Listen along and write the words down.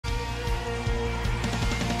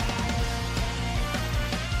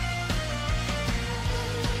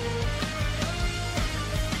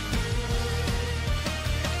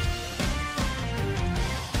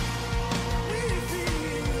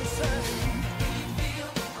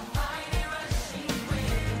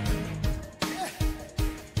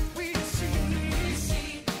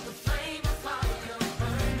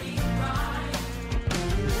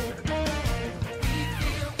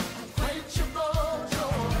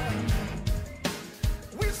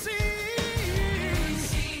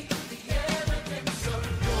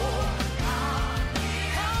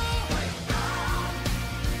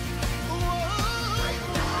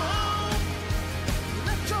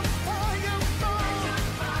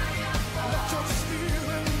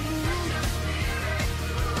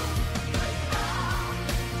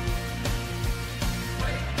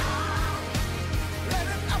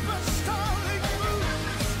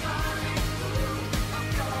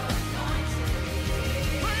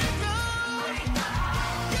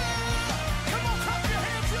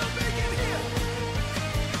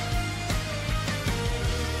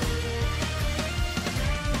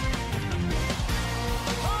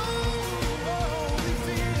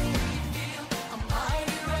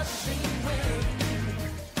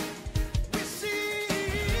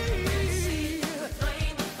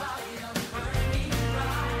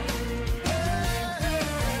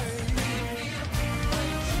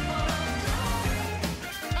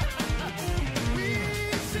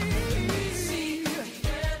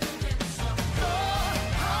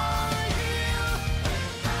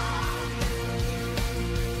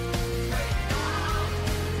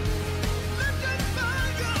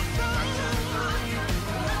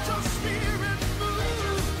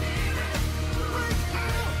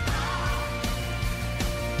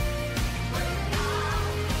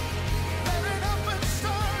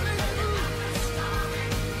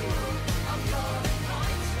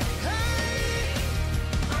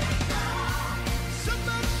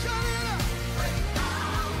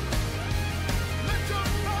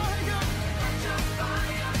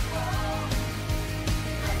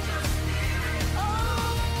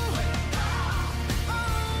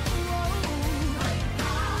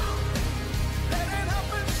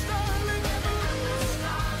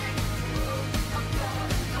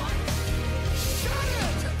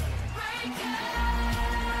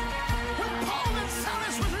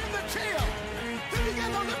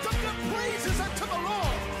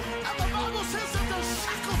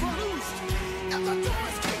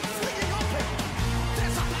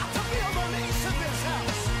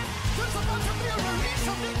to be a release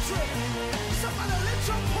of victory. Somebody let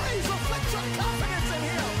your praise reflect your confidence in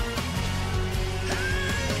him.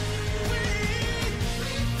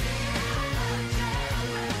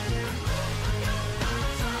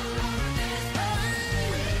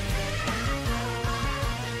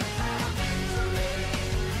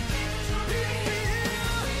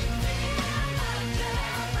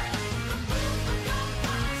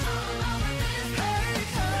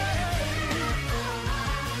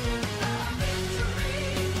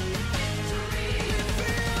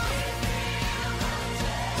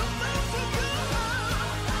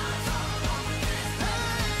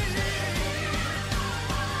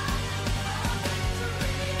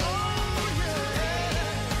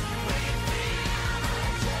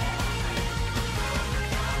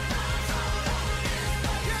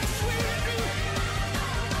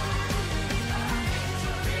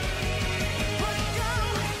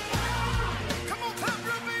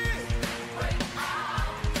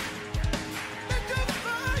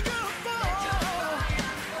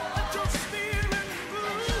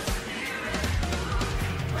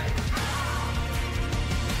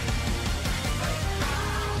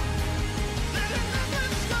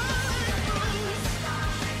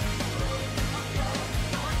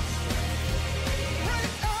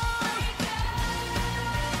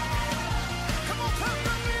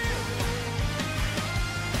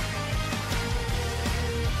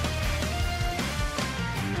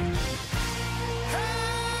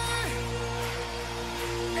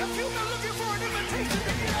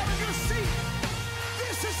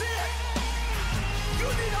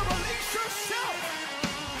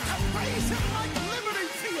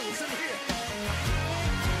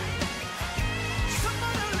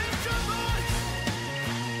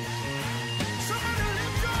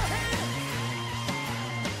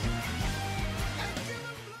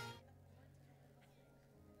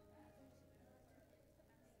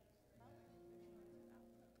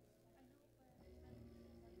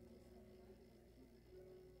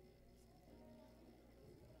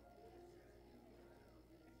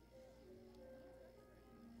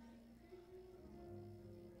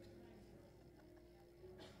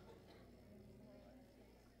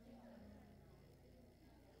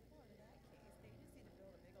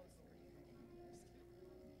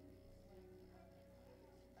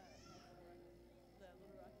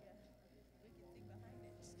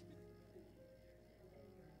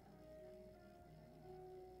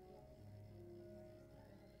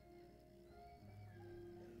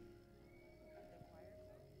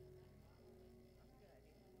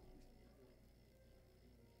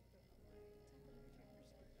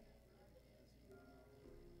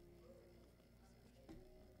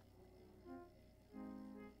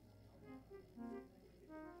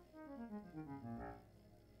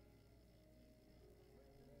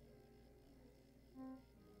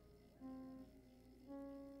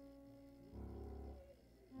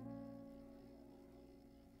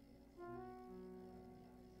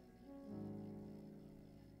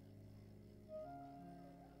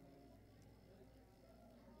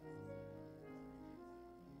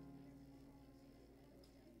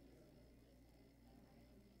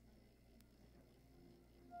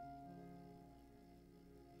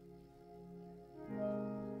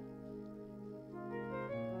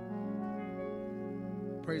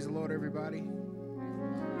 Praise the Lord, everybody.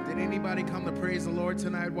 Did anybody come to praise the Lord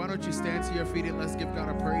tonight? Why don't you stand to your feet and let's give God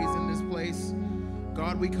a praise in this place.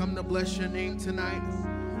 God, we come to bless your name tonight.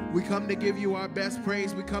 We come to give you our best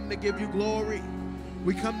praise. We come to give you glory.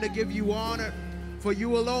 We come to give you honor. For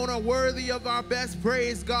you alone are worthy of our best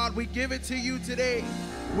praise, God. We give it to you today.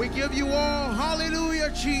 We give you all. Hallelujah,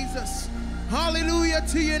 Jesus. Hallelujah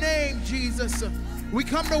to your name, Jesus. We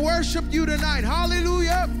come to worship you tonight.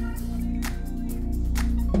 Hallelujah.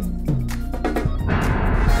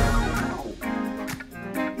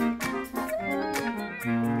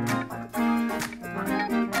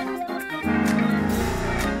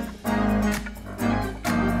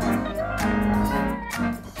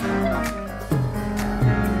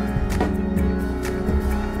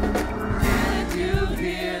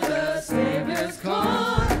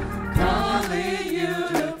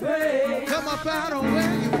 Come up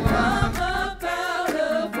out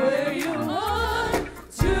of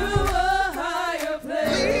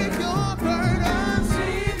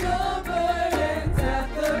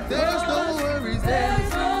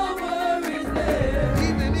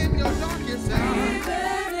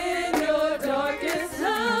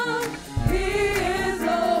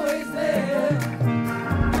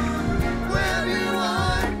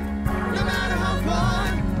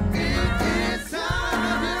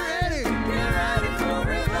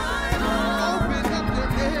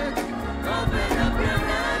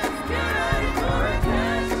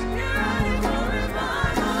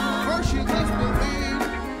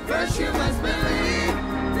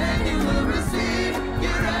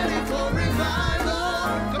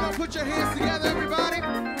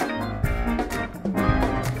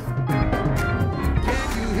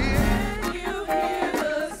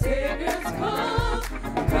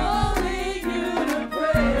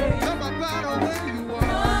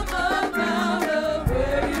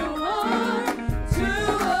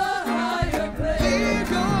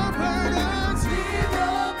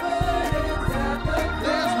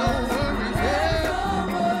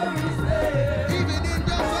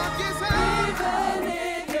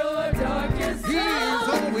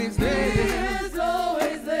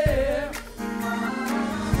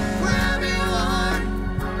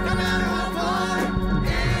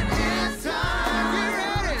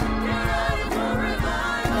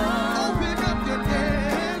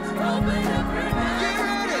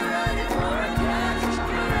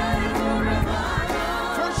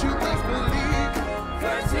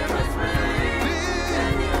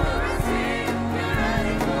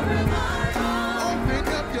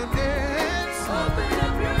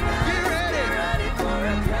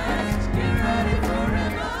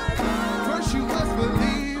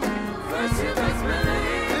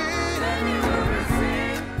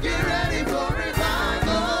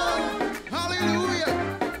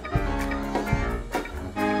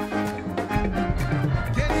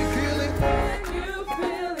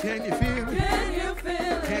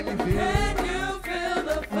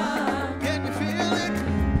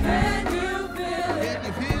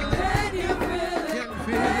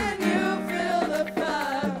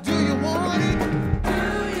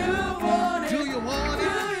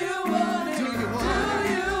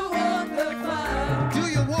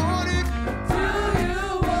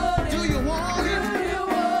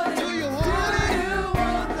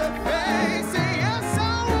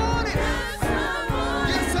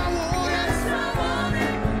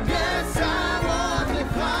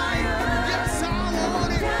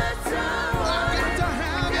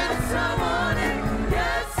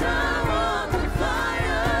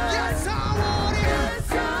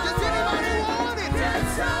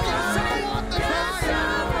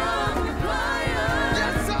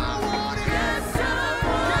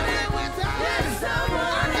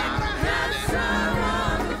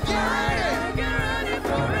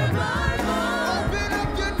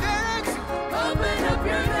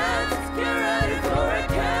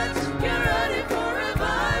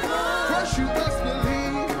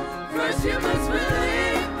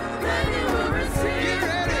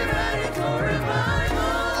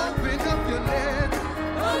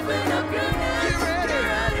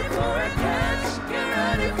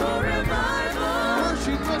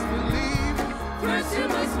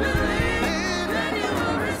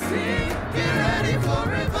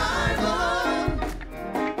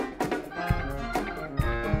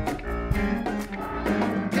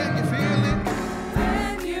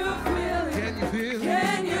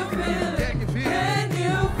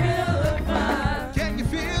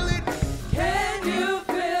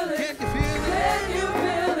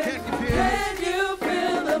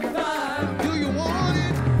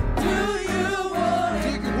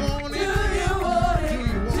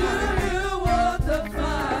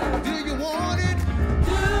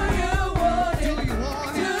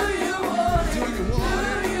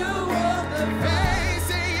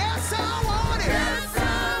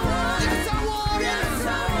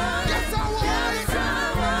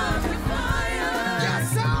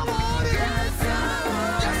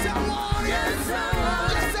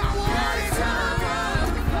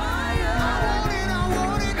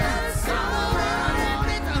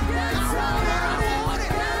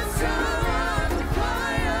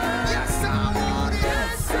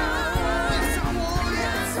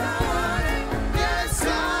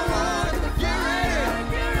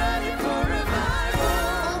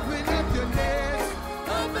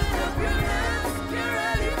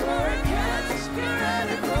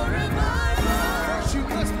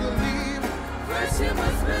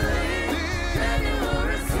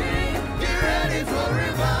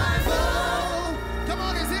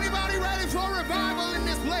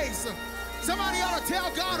Somebody ought to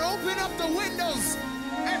tell God, open up the windows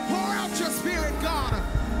and pour out your spirit, God.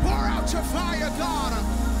 Pour out your fire, God.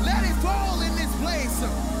 Let it fall in this place.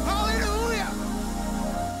 Hallelujah.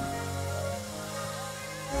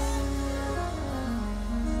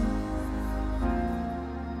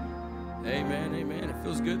 Amen, amen. It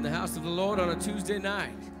feels good in the house of the Lord on a Tuesday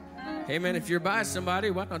night. Amen. If you're by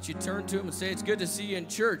somebody, why don't you turn to them and say, it's good to see you in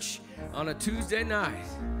church on a Tuesday night.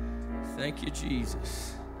 Thank you,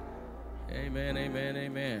 Jesus. Amen, amen,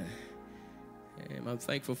 amen. I'm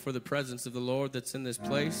thankful for the presence of the Lord that's in this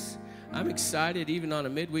place. I'm excited even on a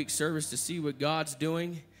midweek service to see what God's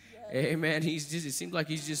doing. Amen. It seems like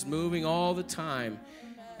he's just moving all the time.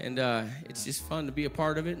 And it's just fun to be a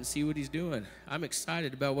part of it and see what he's doing. I'm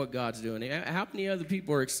excited about what God's doing. How many other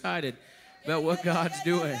people are excited about what God's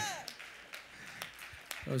doing?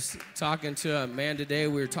 I was talking to a man today.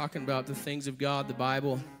 We were talking about the things of God, the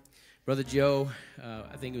Bible. Brother Joe,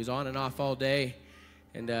 I think he was on and off all day.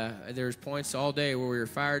 And there's points all day where we were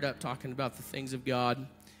fired up talking about the things of God.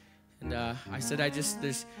 And I said,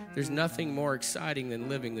 there's nothing more exciting than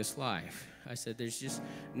living this life. I said, there's just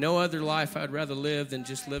no other life I'd rather live than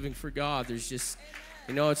just living for God. There's just,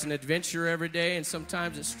 it's an adventure every day, and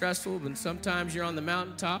sometimes it's stressful, and sometimes you're on the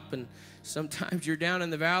mountaintop, and sometimes you're down in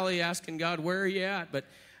the valley asking God, where are you at? But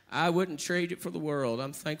I wouldn't trade it for the world.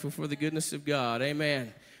 I'm thankful for the goodness of God.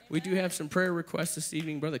 Amen. We do have some prayer requests this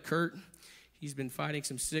evening. Brother Kurt, he's been fighting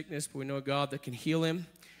some sickness, but we know a God that can heal him.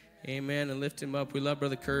 Amen, and lift him up. We love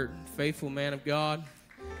Brother Kurt, faithful man of God.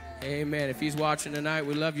 Amen. If he's watching tonight,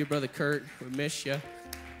 we love you, Brother Kurt. We miss you.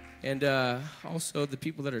 And also the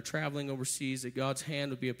people that are traveling overseas, that God's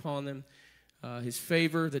hand would be upon them. His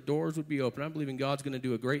favor, the doors would be open. I'm believing God's going to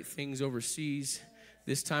do great things overseas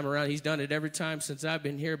this time around. He's done it every time since I've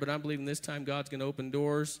been here, but I'm believing this time God's going to open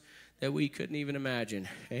doors that we couldn't even imagine.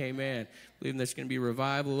 Amen. Believing there's going to be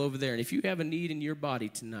revival over there. And if you have a need in your body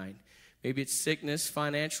tonight, maybe it's sickness,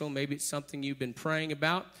 financial, maybe it's something you've been praying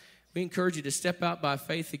about, we encourage you to step out by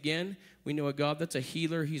faith again. We know a God that's a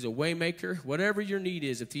healer. He's a way maker. Whatever your need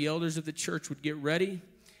is, if the elders of the church would get ready,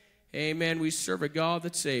 amen, we serve a God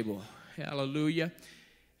that's able. Hallelujah.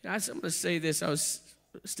 And I'm going to say this. I was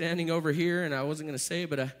standing over here, and I wasn't going to say it,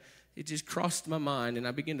 but it just crossed my mind, and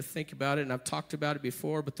I began to think about it, and I've talked about it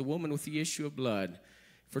before, but the woman with the issue of blood,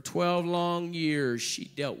 for 12 long years, she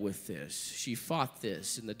dealt with this. She fought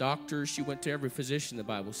this. And the doctors, she went to every physician, the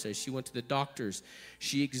Bible says. She went to the doctors.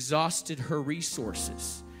 She exhausted her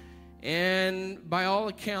resources. And by all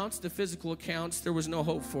accounts, the physical accounts, there was no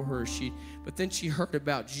hope for her. But then she heard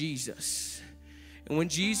about Jesus. And when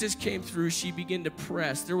Jesus came through, she began to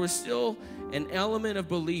press. There was still an element of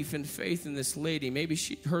belief and faith in this lady. Maybe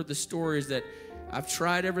she heard the stories that I've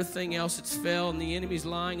tried everything else, it's failed, and the enemy's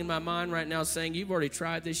lying in my mind right now saying, you've already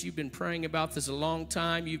tried this, you've been praying about this a long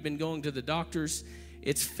time, you've been going to the doctors,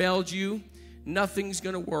 it's failed you, nothing's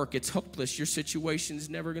going to work, it's hopeless, your situation's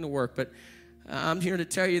never going to work. But I'm here to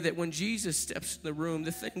tell you that when Jesus steps in the room,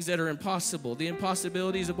 the things that are impossible, the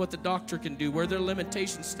impossibilities of what the doctor can do, where their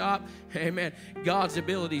limitations stop, amen, God's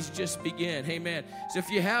abilities just begin, amen. So if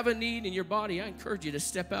you have a need in your body, I encourage you to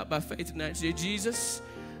step out by faith tonight and say, Jesus,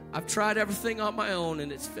 I've tried everything on my own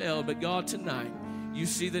and it's failed, but God, tonight, you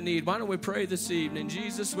see the need. Why don't we pray this evening?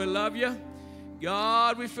 Jesus, we love you.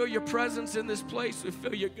 God, we feel your presence in this place. We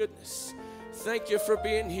feel your goodness. Thank you for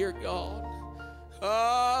being here, God.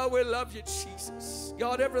 Oh, we love you, Jesus.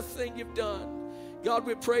 God, everything you've done. God,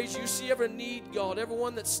 we praise you. See every need, God,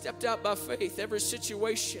 everyone that stepped out by faith, every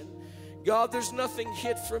situation. God, there's nothing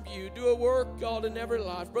hid from you. Do a work, God, in every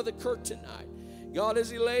life. Brother Kurt tonight. God, as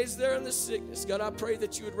he lays there in the sickness, God, I pray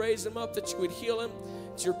that you would raise him up, that you would heal him,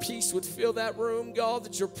 that your peace would fill that room, God,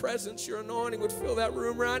 that your presence, your anointing would fill that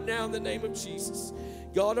room right now in the name of Jesus.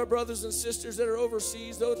 God, our brothers and sisters that are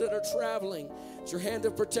overseas, those that are traveling, that your hand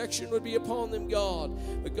of protection would be upon them, God.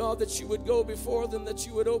 But God, that you would go before them, that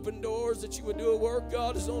you would open doors, that you would do a work,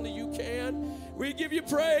 God, as only you can. We give you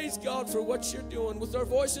praise, God, for what you're doing with our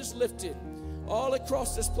voices lifted all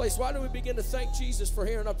across this place. Why don't we begin to thank Jesus for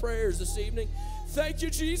hearing our prayers this evening? Thank you,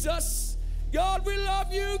 Jesus. God, we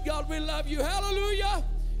love you. God, we love you. Hallelujah.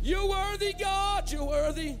 You're worthy, God. You're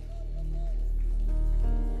worthy.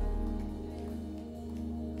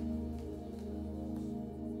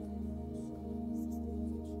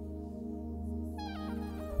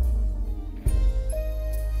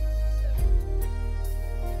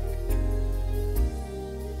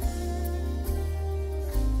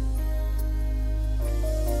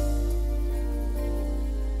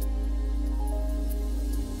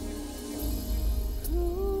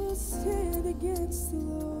 Against the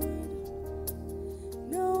Lord,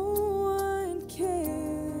 no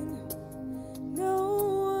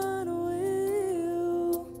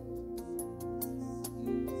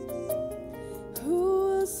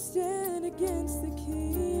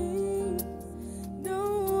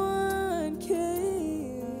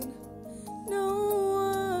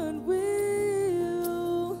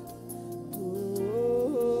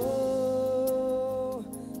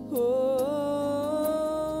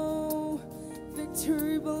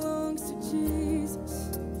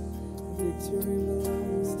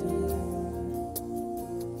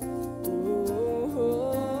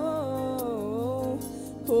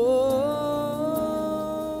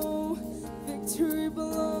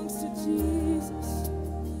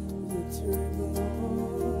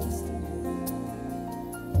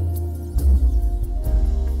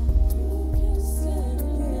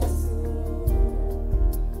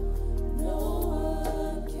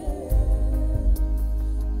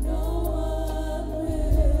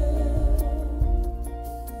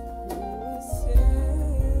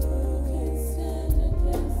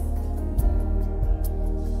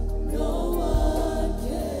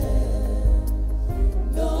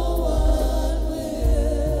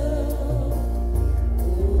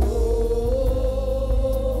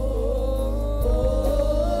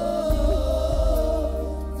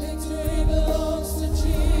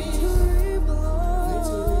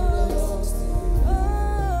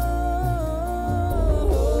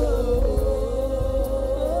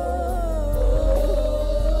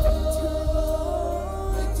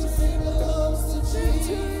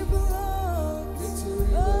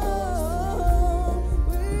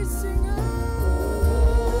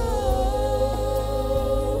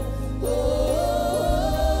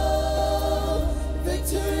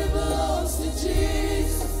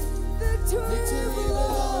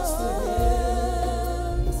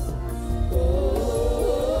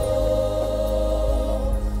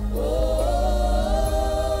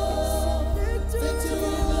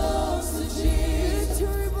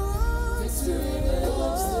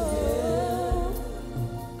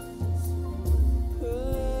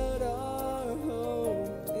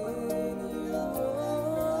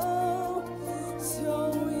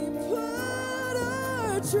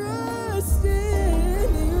trust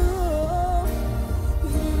in you.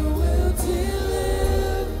 You will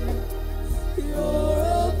deliver. You're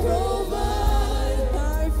a provider.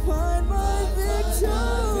 I find my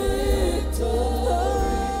victory.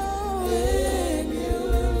 In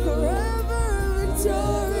you. Forever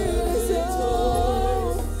victorious.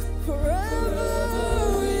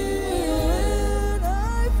 Forever we win.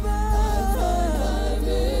 I find my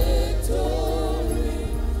victory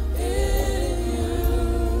in you.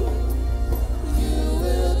 You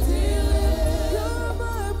will deliver. You're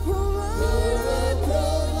my provider.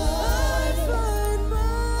 I find my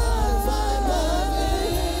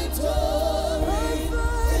victory. I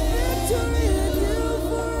find victory in you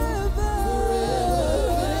forever.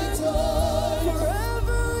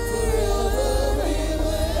 Forever we win.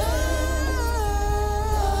 I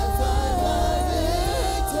find my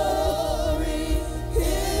victory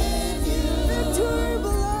in you. Victory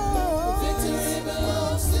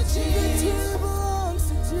belongs to Jesus. Victory belongs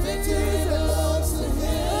to Jesus. Victory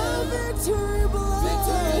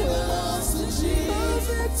belongs to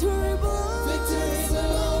Jesus. Victory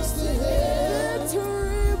belongs to Him.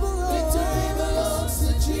 Victory belongs to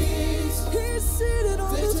Jesus. He's seated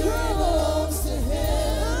on the throne. Victory belongs to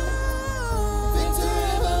Him.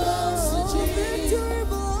 Victory belongs to Jesus.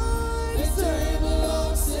 Victory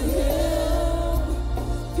belongs to Him.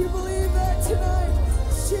 If you believe that tonight,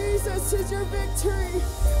 Jesus is your victory.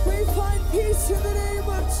 We find peace in the name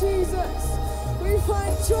of Jesus. We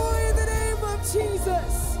find joy in the name of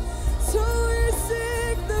Jesus. So we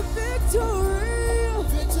sing the victory.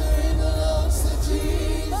 Victory belongs to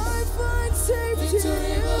Jesus. I find safety.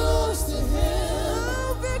 Victory belongs to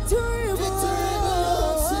Him. Victory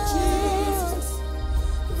belongs to Jesus.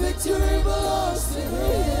 Victory belongs to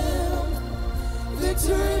Him.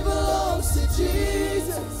 Victory belongs to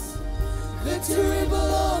Jesus. Victory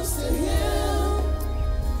belongs to Him.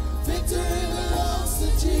 Victory belongs to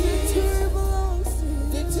Jesus.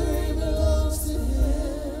 Victory belongs to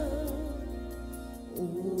Him. Oh,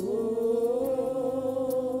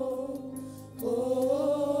 oh,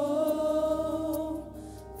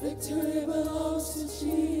 victory belongs to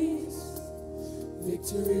Jesus.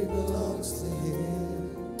 Victory belongs to Him.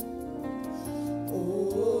 Oh,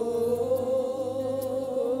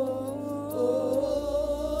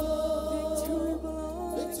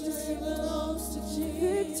 victory belongs to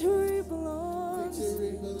Jesus. Victory belongs.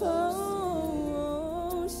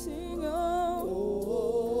 Oh, sing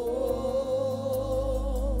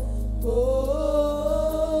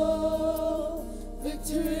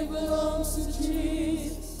victory belongs to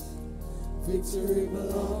Jesus. Victory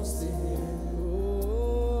belongs to Him.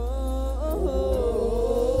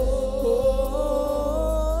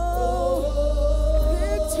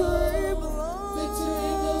 Victory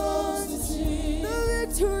belongs to Jesus. The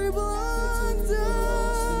victory belongs to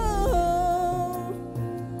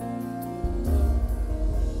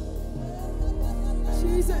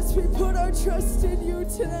Jesus. We put our trust in you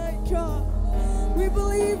tonight, God. We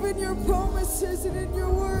believe in your promises and in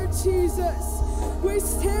your word, Jesus. We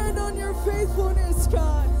stand on your faithfulness,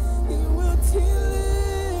 God. You will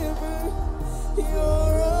deliver.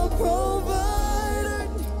 You're a provider.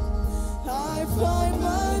 I find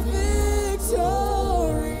my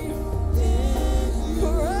victory in you.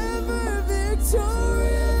 Forever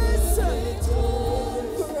victorious.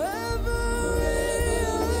 Forever we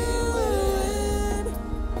win.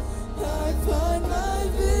 I find my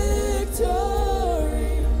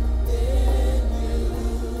victory in you.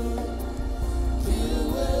 You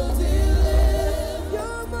will deliver.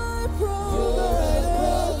 You're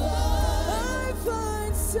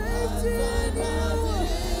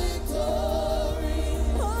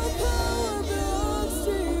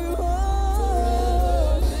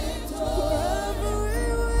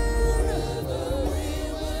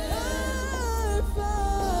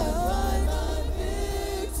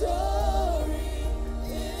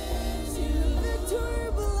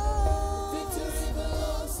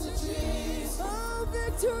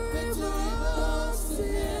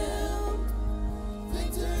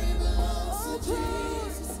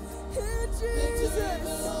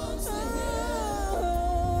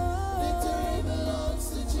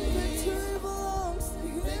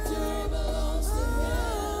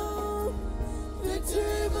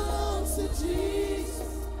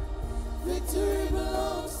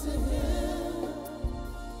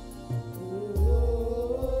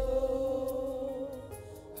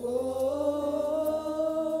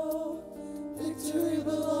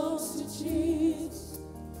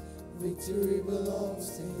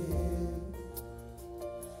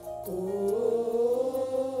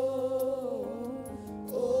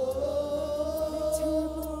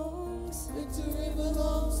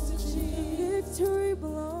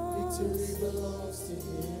belongs to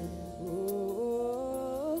Him.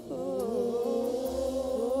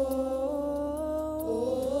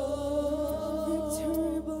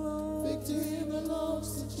 Victory belongs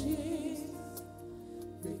to Jesus.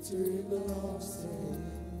 Victory belongs to Him.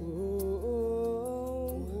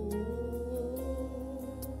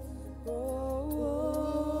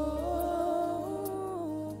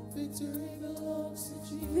 Victory belongs to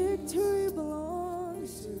Jesus. Victory belongs.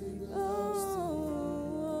 Victory belongs to Him.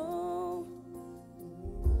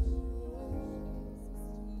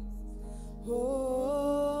 Oh,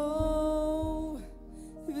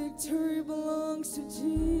 victory belongs to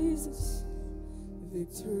Jesus.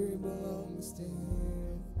 Victory belongs to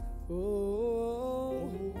Him. Oh,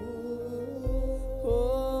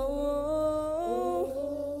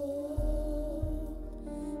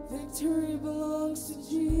 victory belongs to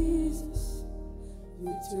Jesus.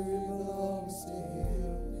 Victory belongs to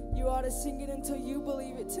Him. You ought to sing it until you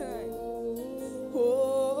believe it tonight.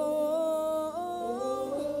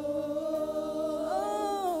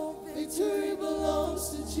 Victory belongs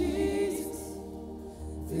to Jesus.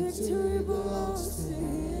 Victory belongs to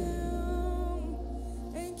Him.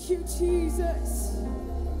 Thank you, Jesus.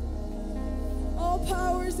 All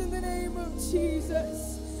powers in the name of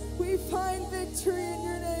Jesus. We find victory in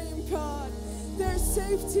your name, God. There's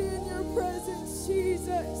safety in your presence,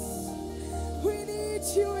 Jesus. We need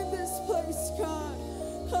you in this place, God.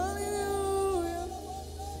 Hallelujah.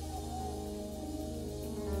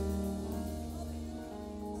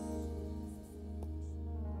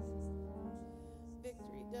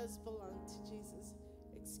 Victory does belong to Jesus.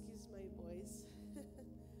 Excuse my voice.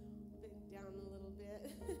 Been down a little bit.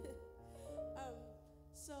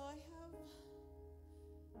 So I have,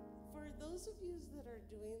 for those of you that are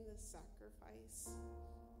doing the sacrifice,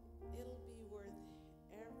 it'll be worth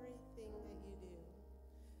everything that you do.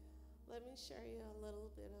 Let me share you a little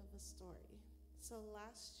bit of a story. So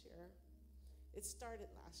last year, it started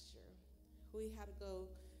last year, we had to go,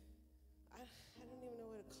 I don't even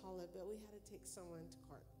know what to call it, but we had to take someone to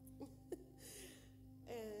court.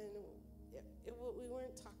 And we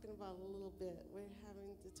weren't talking about a little bit. We're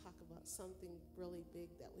having to talk about something really big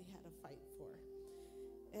that we had to fight for.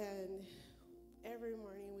 And every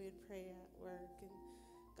morning we'd pray at work, and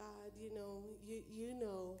God, you know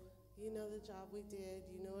the job we did,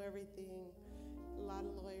 you know everything, a lot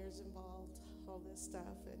of lawyers involved, all this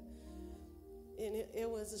stuff, and it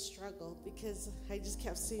was a struggle because I just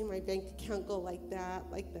kept seeing my bank account go like that,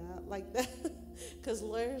 because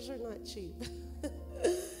lawyers are not cheap.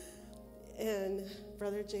 And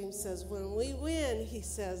Brother James says, when we win, he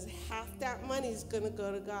says, half that money's going to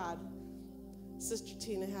go to God. Sister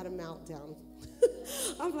Tina had a meltdown.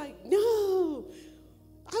 I'm like, no,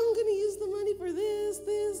 I'm going to use the money for this,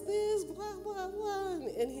 blah, blah, blah.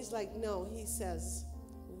 And he's like, no, he says,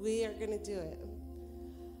 we are going to do it.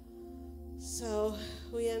 So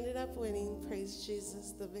we ended up winning. Praise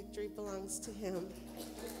Jesus. The victory belongs to him.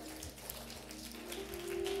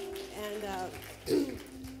 And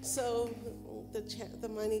so the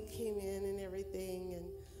money came in and everything. And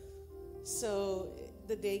so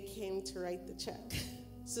the day came to write the check.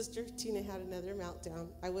 Sister Tina had another meltdown.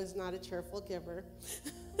 I was not a cheerful giver.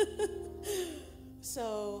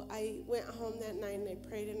 So I went home that night and I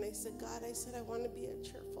prayed and I said, God, I want to be a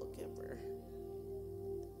cheerful giver.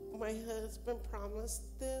 My husband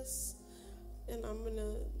promised this, and I'm going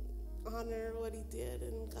to honor what he did.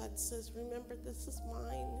 And God says, remember, this is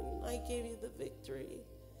mine, and I gave you the victory.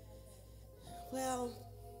 Well,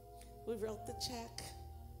 we wrote the check.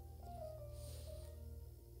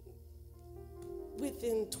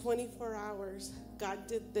 Within 24 hours, God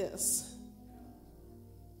did this.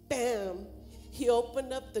 Bam! He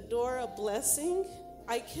opened up the door of blessing.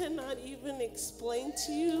 I cannot even explain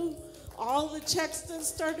to you all the checks that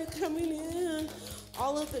started coming in,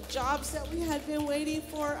 all of the jobs that we had been waiting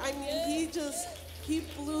for. I mean, he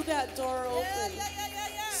blew that door open.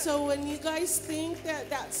 So when you guys think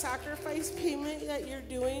that sacrifice payment that you're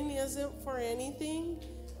doing isn't for anything,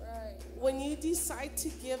 when you decide to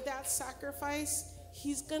give that sacrifice,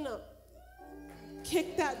 he's going to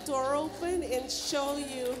kick that door open and show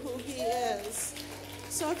you who he is.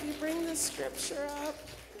 So if you bring the scripture up,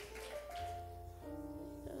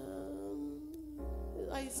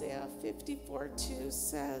 Isaiah 54:2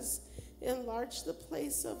 says, enlarge the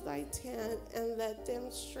place of thy tent and let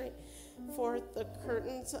them stretch forth the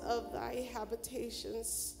curtains of thy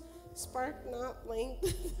habitations. Spark not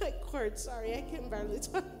length thy cords. Sorry, I can barely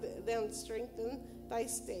talk. Then strengthen thy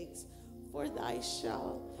stakes. For thy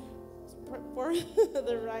shall, for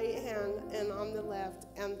the right hand and on the left,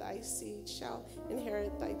 and thy seed shall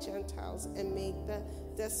inherit thy Gentiles and make the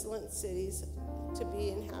desolate cities to be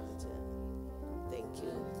inhabited. Thank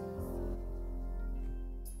you.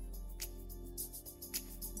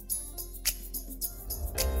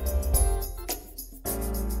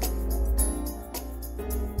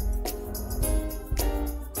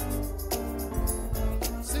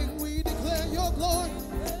 Sing, we declare your glory.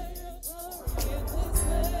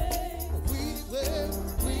 We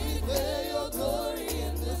declare your glory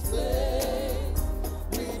in this place.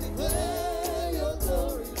 We declare your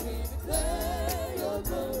glory. We declare your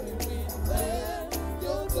glory. We declare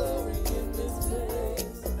your glory in this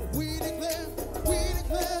place. We declare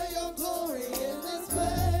your glory in this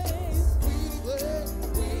place. We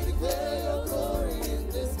declare your glory in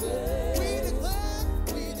this place. We declare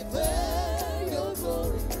your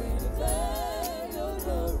glory. We declare your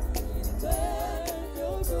glory. We declare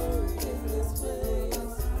your glory in this place.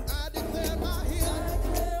 I declare my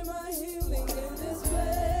healing in this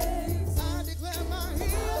place. I declare my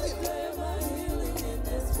healing in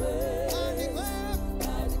this place. I declare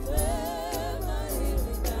my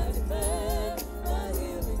healing. I declare my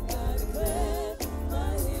healing. I declare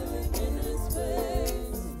my healing in this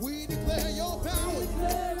place. We declare your power. We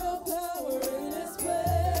declare your power in this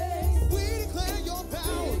place. We declare your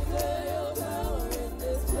power. We declare your power in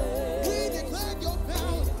this place. We declare your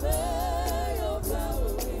power. We declare your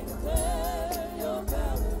power. We declare your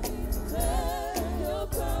power. We declare your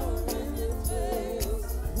power in this place.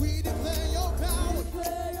 We declare your power. We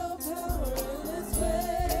declare your power in this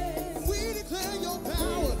place. We declare your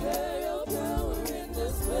power. We declare your power in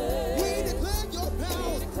this place. We declare your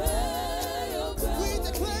power. We declare your power. We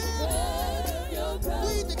declare your power.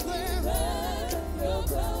 We declare your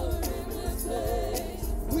power in this place.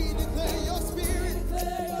 We declare your spirit. We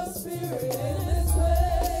declare your spirit in this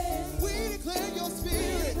place. We declare your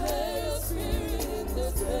spirit. We declare your spirit in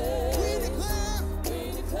this place. We declare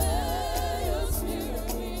your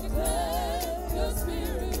spirit. We declare your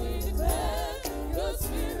spirit. We declare your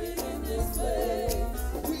spirit in this place.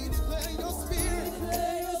 We declare your spirit. We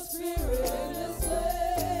declare your spirit in this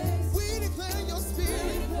place. We declare your spirit. We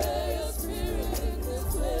declare your spirit in this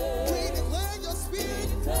place. We declare your spirit.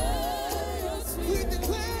 We declare your spirit. We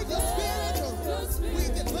declare your spirit. We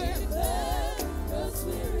declare your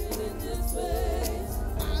spirit in this place.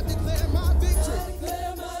 I declare my victory. I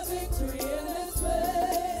declare my victory in this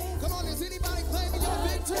place. Come on, is anybody claiming your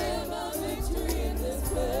victory? I declare my victory in this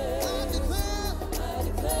place. I declare my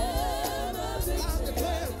victory. I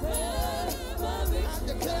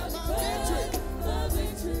declare my victory. My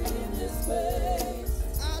victory in this place.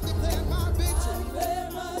 I declare my victory. I declare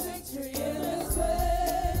my victory in this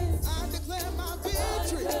place. I declare my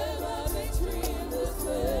victory. I declare my victory in this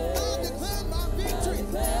place. I declare my victory. I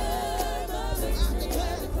declare my victory. I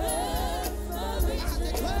declare my victory.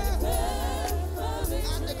 I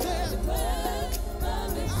declare my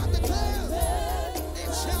victory. I declare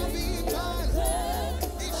it shall be mine.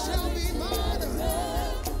 It shall be mine.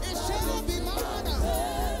 It shall be mine.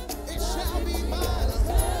 It shall be mine.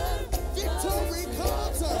 Victory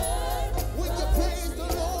comes when you praise the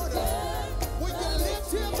Lord, when you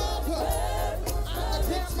lift him up. I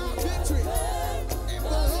declare my victory. It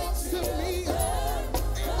belongs to me. It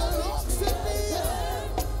belongs to me.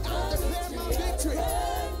 I declare my victory. I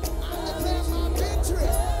declare my victory.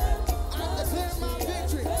 I declare my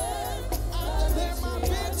victory. I declare my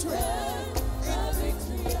victory.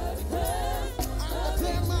 I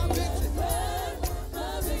declare my victory.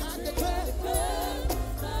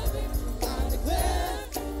 I declare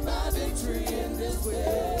my victory in this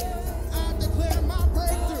way. I declare my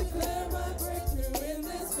breakthrough. I declare my breakthrough in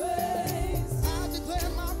this place. I declare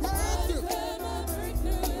my breakthrough. I declare my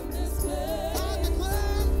breakthrough in this place. I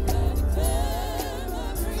declare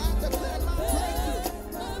my breakthrough.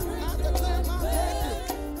 I declare my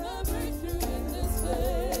breakthrough in this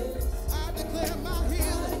place. I declare my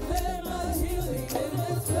healing. I declare my healing in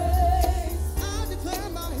this place. I declare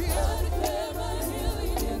my healing. I declare my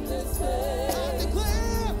healing in this place. I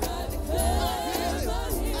declare my healing.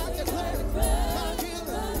 I declare my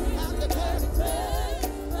healing. I declare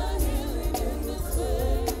my healing in this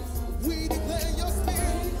place. We declare your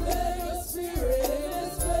spirit. We declare your spirit in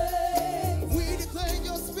this place. We declare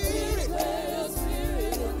your spirit. We declare your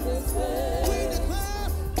spirit in this place. We declare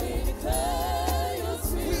your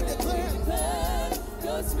spirit. We declare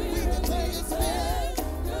your spirit. We declare your spirit.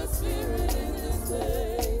 Your spirit in this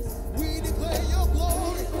place. We declare your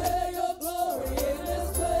glory. We declare your glory in this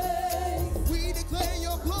place. We declare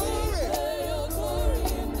your glory. We declare your glory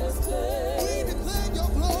in this place. We declare your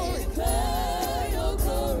glory. We declare your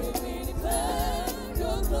glory. We declare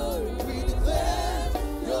your glory. We declare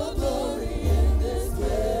your glory in this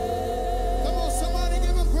place. Come on, somebody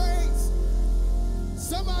give him praise.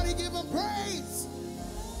 Somebody give him praise.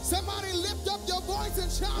 somebody lift up your voice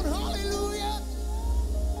and shout hallelujah.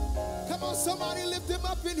 Come on, somebody lift him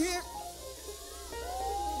up in here.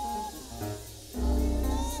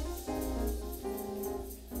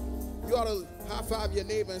 You ought to high five your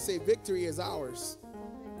neighbor and say, victory is ours.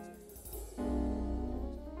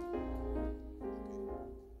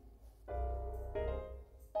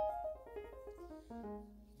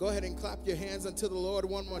 Go ahead and clap your hands unto the Lord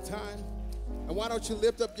one more time. And why don't you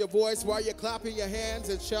lift up your voice while you're clapping your hands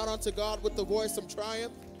and shout unto God with the voice of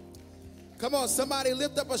triumph? Come on, somebody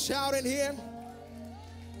lift up a shout in here.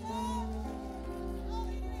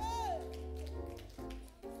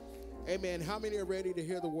 Amen. How many are ready to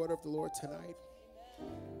hear the word of the Lord tonight?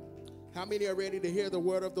 How many are ready to hear the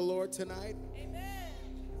word of the Lord tonight? Amen.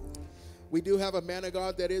 We do have a man of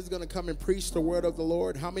God that is going to come and preach the word of the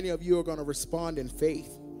Lord. How many of you are going to respond in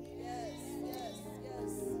faith? Yes, yes,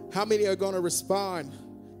 yes. How many are going to respond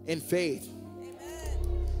in faith?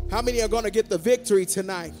 Amen. How many are going to get the victory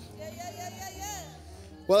tonight? Yeah.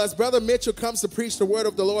 Well, as Brother Mitchell comes to preach the word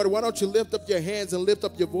of the Lord, why don't you lift up your hands and lift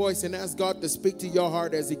up your voice and ask God to speak to your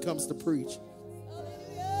heart as he comes to preach.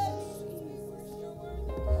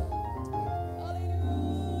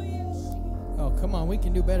 Oh, come on, we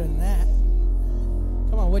can do better than that.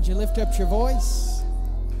 Come on, would you lift up your voice?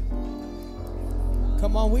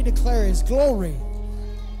 Come on, we declare his glory.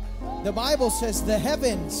 The Bible says the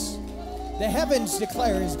heavens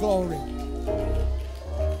declare his glory.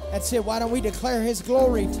 That's it. Why don't we declare his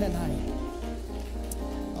glory tonight?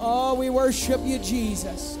 Oh, we worship you,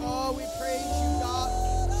 Jesus. Oh, we praise you, God.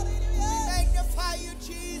 We magnify you,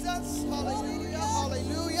 Jesus. Hallelujah,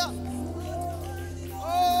 hallelujah.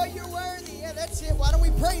 Oh, you're worthy. Yeah, that's it. Why don't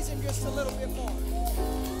we praise him just a little bit more?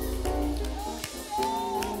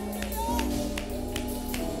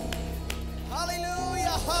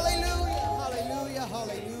 Hallelujah, hallelujah, hallelujah,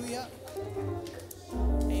 hallelujah.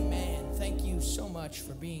 Amen. Thank you so much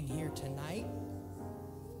for being here tonight.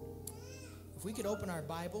 If we could open our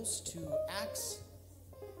Bibles to Acts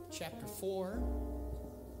chapter 4.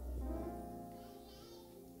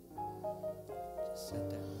 Just set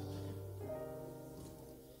that right there.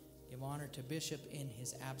 Give honor to Bishop in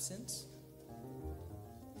his absence.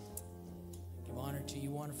 Give honor to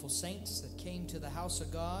you wonderful saints that came to the house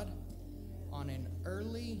of God on an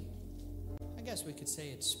early, I guess we could say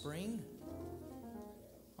it's spring,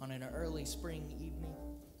 on an early spring evening.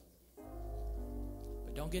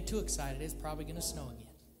 But don't get too excited. It's probably going to snow again.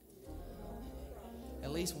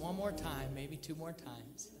 At least one more time, maybe two more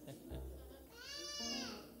times.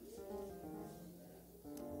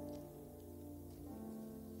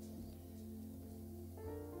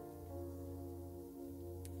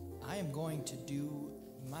 I am going to do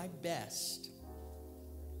my best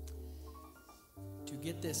to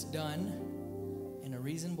get this done in a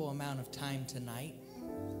reasonable amount of time tonight.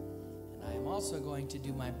 And I am also going to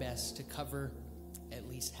do my best to cover at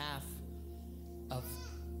least half of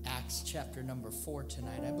Acts chapter number 4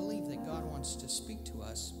 tonight. I believe that God wants to speak to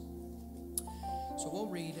us. So we'll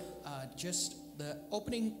read just the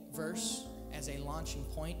opening verse as a launching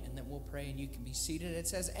point, and then we'll pray and you can be seated. It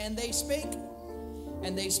says, And they spake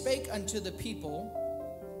unto the people,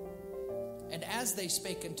 and as they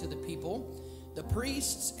spake unto the people, the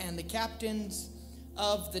priests and the captains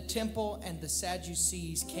of the temple and the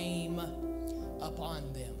Sadducees came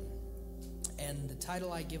upon them. And the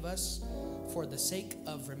title I give us for the sake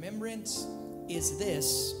of remembrance is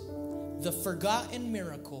this: The Forgotten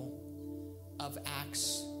Miracle of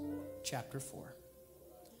Acts chapter 4.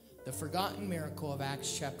 The forgotten miracle of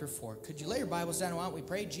Acts chapter 4. Could you lay your Bibles down? Why don't we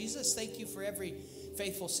pray? Jesus, thank you for every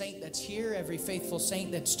faithful saint that's here, every faithful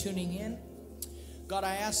saint that's tuning in. God,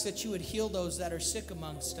 I ask that you would heal those that are sick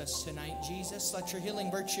amongst us tonight. Jesus, let your healing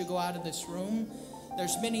virtue go out of this room.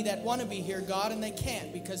 There's many that want to be here, God, and they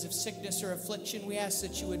can't because of sickness or affliction. We ask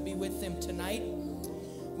that you would be with them tonight.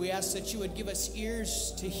 We ask that you would give us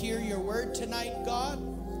ears to hear your word tonight, God.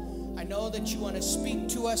 I know that you want to speak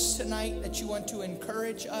to us tonight, that you want to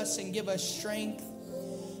encourage us and give us strength.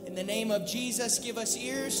 In the name of Jesus, give us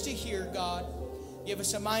ears to hear, God. Give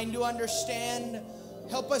us a mind to understand.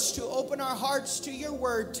 Help us to open our hearts to your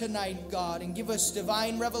word tonight, God, and give us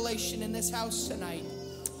divine revelation in this house tonight.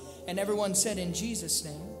 And everyone said, in Jesus'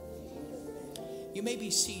 name. You may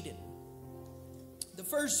be seated. The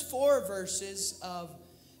first 4 verses of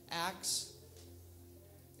Acts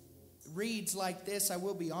reads like this. I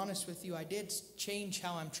will be honest with you. I did change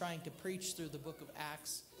how I'm trying to preach through the book of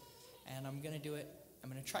Acts. And I'm going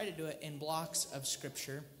to try to do it in blocks of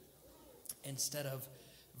scripture instead of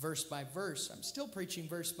verse by verse. I'm still preaching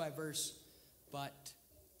verse by verse, but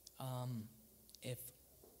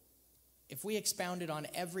if we expounded on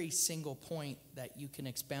every single point that you can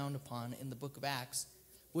expound upon in the book of Acts,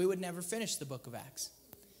 we would never finish the book of Acts.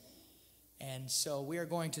 And so we are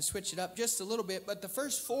going to switch it up just a little bit. But the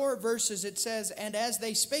first 4 verses, it says, "And as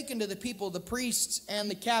they spake unto the people, the priests and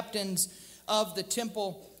the captains of the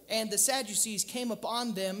temple and the Sadducees came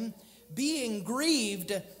upon them, being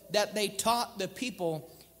grieved that they taught the people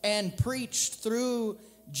and preached through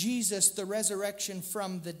Jesus the resurrection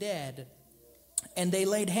from the dead. And they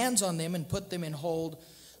laid hands on them and put them in hold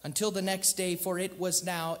until the next day, for it was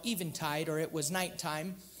now eventide," or it was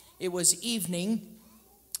nighttime. It was evening,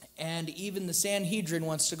 and even the Sanhedrin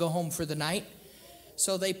wants to go home for the night.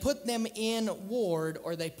 So they put them in ward,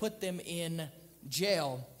 or they put them in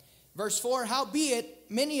jail. Verse 4, "Howbeit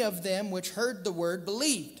many of them which heard the word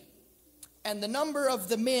believed, and the number of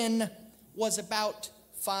the men was about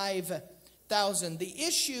 5,000. The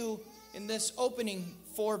issue in this opening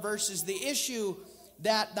 4 verses, the issue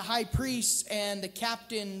that the high priests and the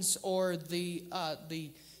captains, or the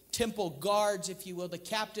temple guards, if you will, the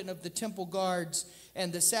captain of the temple guards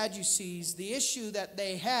and the Sadducees, the issue that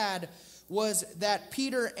they had was that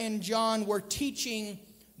Peter and John were teaching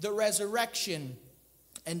the resurrection,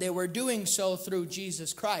 and they were doing so through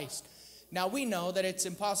Jesus Christ. Now we know that it's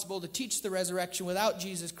impossible to teach the resurrection without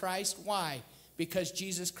Jesus Christ. Why? Because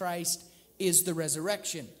Jesus Christ is the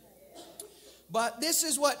resurrection. But this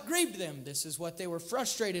is what grieved them. This is what they were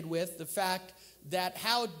frustrated with, the fact that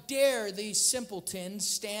how dare these simpletons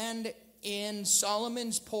stand in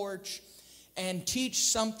Solomon's porch and teach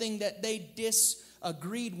something that they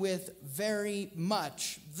disagreed with very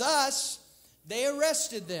much. Thus, they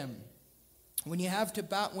arrested them. When you have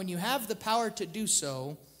the power to do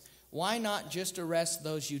so, why not just arrest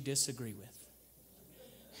those you disagree with?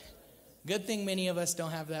 Good thing many of us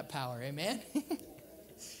don't have that power, amen?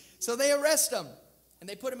 So they arrest them, and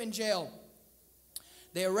they put them in jail.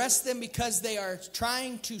 They arrest them because they are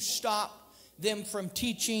trying to stop them from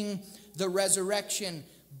teaching the resurrection.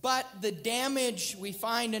 But the damage, we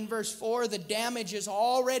find in verse 4, the damage has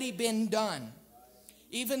already been done.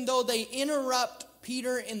 Even though they interrupt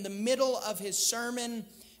Peter in the middle of his sermon,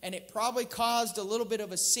 and it probably caused a little bit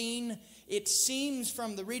of a scene, it seems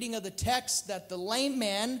from the reading of the text that the lame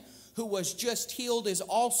man who was just healed is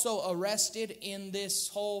also arrested in this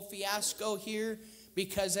whole fiasco here,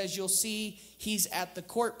 because as you'll see, he's at the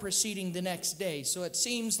court proceeding the next day. So it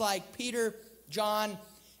seems like Peter, John,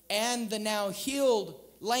 and the now healed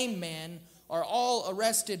lame man are all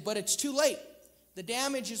arrested, but it's too late. The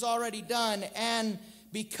damage is already done, and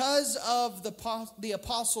because of the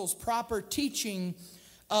apostles' proper teaching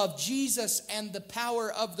of Jesus and the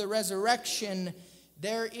power of the resurrection,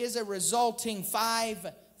 there is a resulting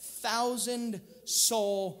 5,000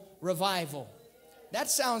 soul revival. That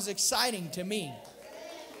sounds exciting to me.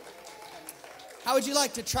 How would you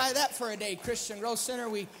like to try that for a day, Christian Growth Center?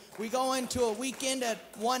 We go into a weekend at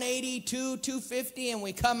 180, 250, and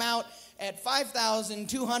we come out at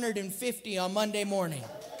 5,250 on Monday morning.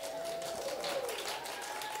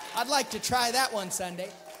 I'd like to try that one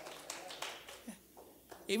Sunday,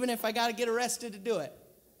 even if I got to get arrested to do it.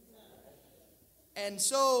 And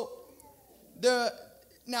so,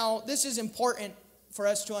 now this is important for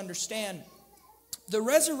us to understand. The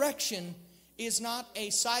resurrection is not a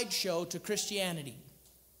sideshow to Christianity.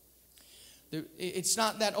 It's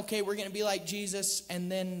not that, okay, we're going to be like Jesus,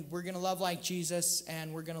 and then we're going to love like Jesus,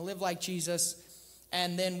 and we're going to live like Jesus,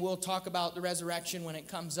 and then we'll talk about the resurrection when it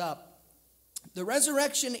comes up. The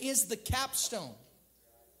resurrection is the capstone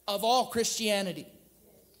of all Christianity.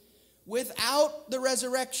 Without the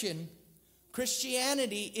resurrection,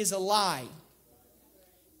 Christianity is a lie,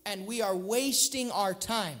 and we are wasting our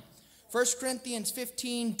time. 1 Corinthians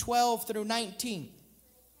 15, 12 through 19.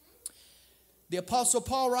 The Apostle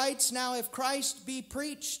Paul writes, "Now if Christ be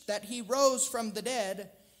preached that he rose from the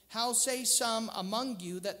dead, how say some among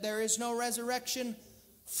you that there is no resurrection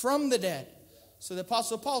from the dead?" So the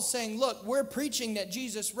Apostle Paul's saying, look, we're preaching that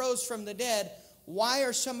Jesus rose from the dead. Why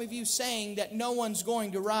are some of you saying that no one's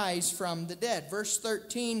going to rise from the dead? Verse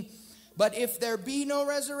 13, "But if there be no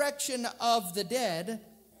resurrection of the dead,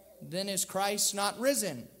 then is Christ not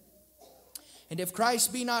risen? And if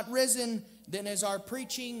Christ be not risen, then is our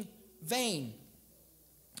preaching vain,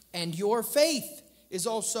 and your faith is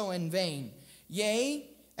also in vain. Yea,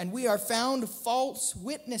 and we are found false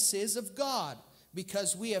witnesses of God,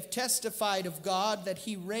 because we have testified of God that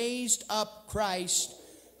he raised up Christ,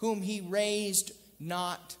 whom he raised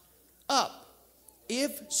not up,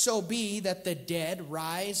 if so be that the dead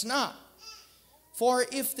rise not. For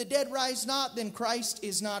if the dead rise not, then Christ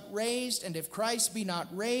is not raised. And if Christ be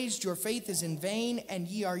not raised, your faith is in vain, and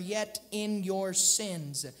ye are yet in your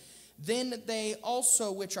sins. then they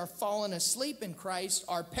also which are fallen asleep in Christ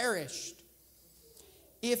are perished.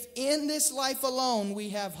 If in this life alone we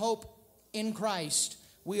have hope in Christ,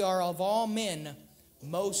 we are of all men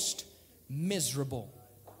most miserable.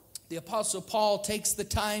 The Apostle Paul takes the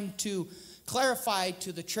time to clarify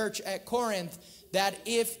to the church at Corinth that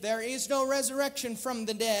if there is no resurrection from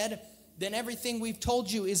the dead, then everything we've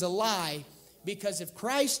told you is a lie. Because if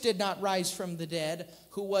Christ did not rise from the dead,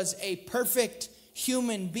 who was a perfect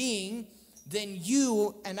human being, then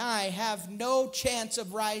you and I have no chance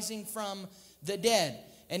of rising from the dead.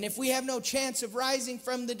 And if we have no chance of rising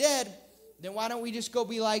from the dead, then why don't we just go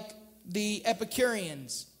be like the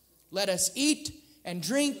Epicureans? Let us eat and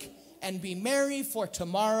drink and be merry, for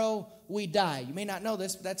tomorrow we die. You may not know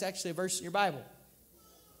this, but that's actually a verse in your Bible.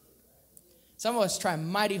 Some of us try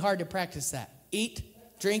mighty hard to practice that. Eat,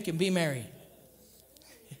 drink, and be merry.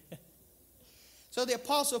 So the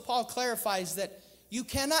Apostle Paul clarifies that you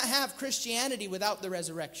cannot have Christianity without the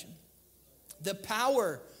resurrection. The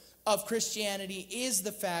power of Christianity is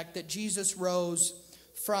the fact that Jesus rose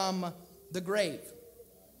from the grave.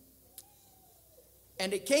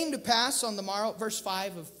 And it came to pass on the morrow, verse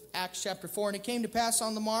 5 of Acts chapter 4, and it came to pass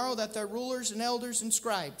on the morrow that their rulers and elders and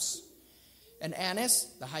scribes, and Annas,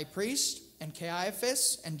 the high priest, and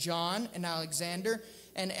Caiaphas, and John, and Alexander,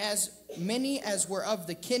 and as many as were of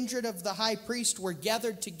the kindred of the high priest were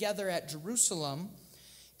gathered together at Jerusalem.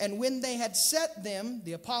 And when they had set them,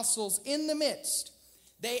 the apostles, in the midst,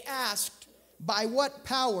 they asked, by what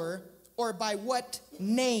power or by what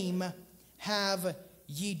name have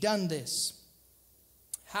ye done this?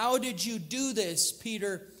 How did you do this,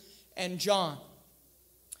 Peter and John?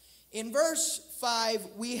 In verse 5,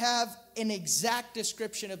 we have an exact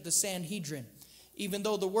description of the Sanhedrin, even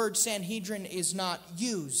though the word Sanhedrin is not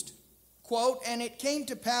used. Quote, and it came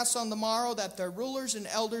to pass on the morrow that their rulers and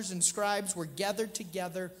elders and scribes were gathered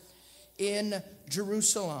together in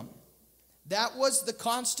Jerusalem. That was the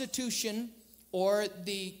constitution, or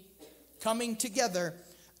the coming together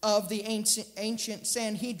of the ancient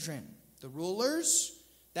Sanhedrin. The rulers,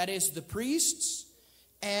 that is the priests,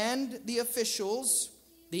 and the officials,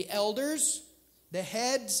 the elders, the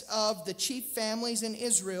heads of the chief families in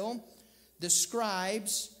Israel, the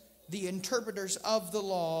scribes, the interpreters of the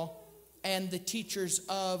law, and the teachers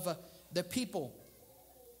of the people.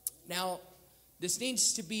 Now,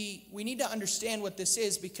 we need to understand what this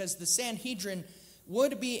is, because the Sanhedrin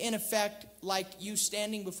would be in effect like you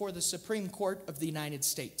standing before the Supreme Court of the United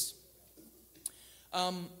States.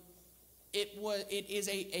 It is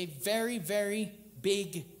a very, very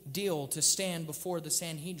big deal to stand before the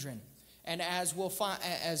Sanhedrin. And as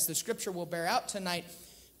the scripture will bear out tonight,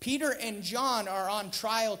 Peter and John are on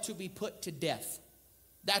trial to be put to death.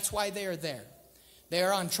 That's why they are there. They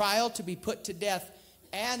are on trial to be put to death.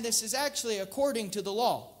 And this is actually according to the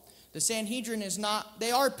law. The Sanhedrin is not,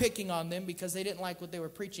 they are picking on them because they didn't like what they were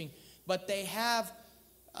preaching. But they have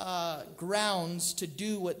grounds to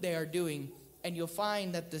do what they are doing. And you'll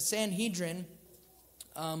find that the Sanhedrin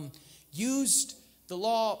used the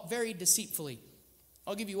law very deceitfully.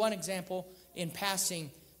 I'll give you one example in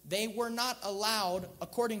passing. They were not allowed,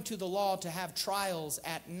 according to the law, to have trials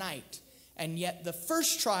at night. And yet the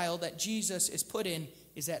first trial that Jesus is put in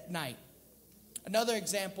is at night. Another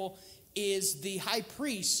example is the high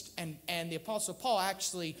priest, and the Apostle Paul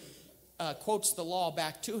actually quotes the law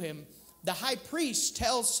back to him. The high priest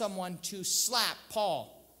tells someone to slap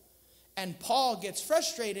Paul. And Paul gets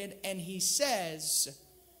frustrated and he says,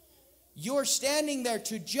 you're standing there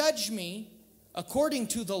to judge me according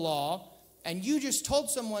to the law, and you just told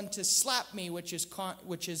someone to slap me, which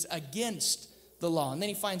is against the law. And then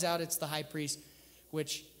he finds out it's the high priest,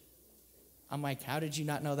 which I'm like, how did you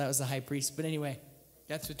not know that was the high priest? But anyway,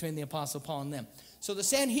 that's between the Apostle Paul and them. So the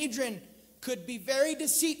Sanhedrin could be very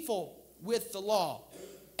deceitful with the law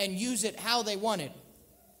and use it how they wanted.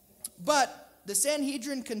 But the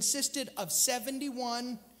Sanhedrin consisted of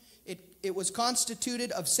 71. It was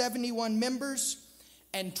constituted of 71 members,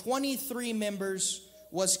 and 23 members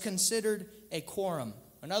was considered a quorum.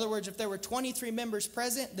 In other words, if there were 23 members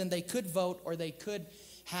present, then they could vote, or they could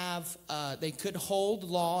hold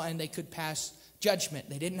law, and they could pass judgment.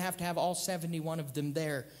 They didn't have to have all 71 of them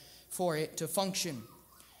there for it to function.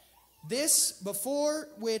 This, before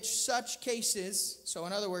which such cases, so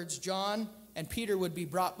in other words, John and Peter would be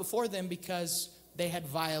brought before them because they had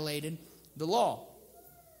violated the law.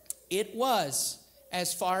 It was,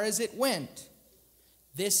 as far as it went,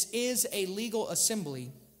 this is a legal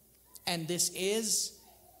assembly, and this is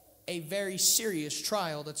a very serious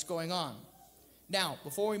trial that's going on. Now,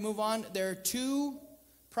 before we move on, there are two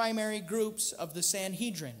primary groups of the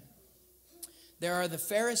Sanhedrin. There are the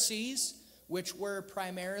Pharisees, which were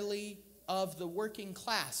primarily of the working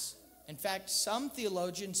class. In fact, some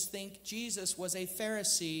theologians think Jesus was a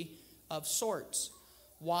Pharisee of sorts.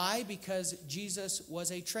 Why? Because Jesus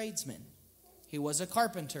was a tradesman. He was a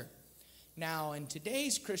carpenter. Now, in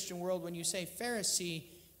today's Christian world, when you say Pharisee,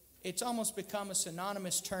 it's almost become a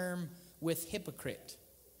synonymous term with hypocrite.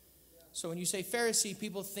 So when you say Pharisee,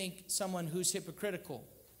 people think someone who's hypocritical.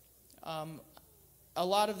 A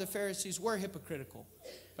lot of the Pharisees were hypocritical,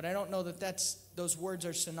 but I don't know that those words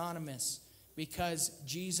are synonymous, because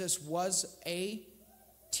Jesus was a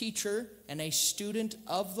teacher and a student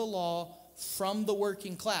of the law from the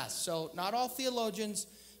working class. So not all theologians,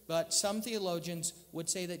 but some theologians would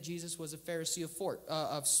say that Jesus was a Pharisee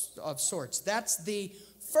of sorts. That's the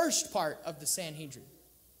first part of the Sanhedrin.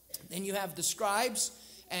 Then you have the scribes,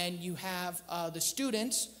 and you have the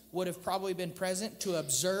students would have probably been present to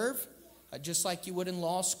observe, just like you would in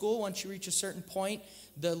law school. Once you reach a certain point,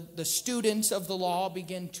 the students of the law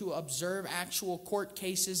begin to observe actual court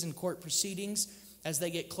cases and court proceedings as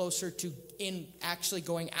they get closer to actually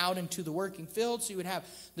going out into the working field. So you would have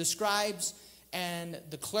the scribes and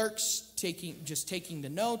the clerks taking the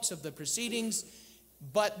notes of the proceedings.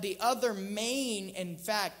 But the other main, in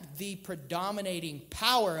fact, the predominating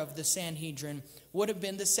power of the Sanhedrin would have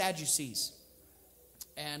been the Sadducees.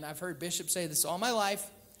 And I've heard bishops say this all my life.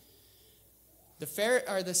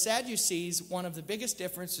 The Sadducees, one of the biggest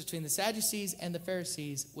differences between the Sadducees and the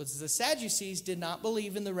Pharisees was the Sadducees did not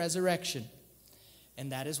believe in the resurrection.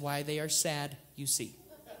 And that is why they are sad, you see.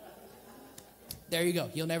 There you go.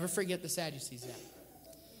 You'll never forget the Sadducees now.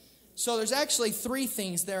 So there's actually three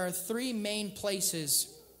things. There are three main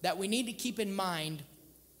places that we need to keep in mind.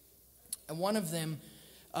 And one of them,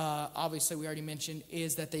 obviously we already mentioned,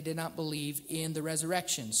 is that they did not believe in the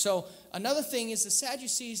resurrection. So another thing is the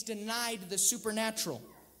Sadducees denied the supernatural.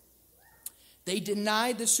 They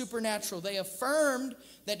denied the supernatural. They affirmed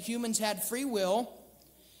that humans had free will,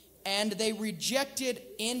 and they rejected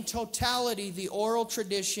in totality the oral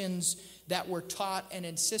traditions that were taught and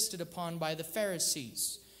insisted upon by the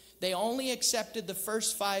Pharisees. They only accepted the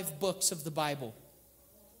first 5 books of the Bible.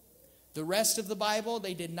 The rest of the Bible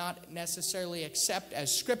they did not necessarily accept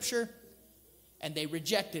as scripture, and they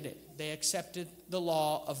rejected it. They accepted the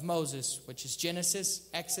law of Moses, which is Genesis,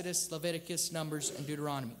 Exodus, Leviticus, Numbers, and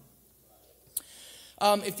Deuteronomy.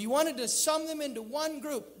 If you wanted to sum them into one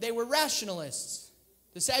group, they were rationalists.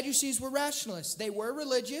 The Sadducees were rationalists. They were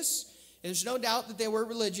religious. There's no doubt that they were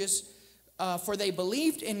religious, for they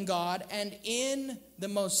believed in God and in the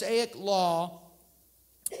Mosaic law,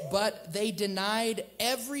 but they denied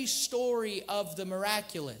every story of the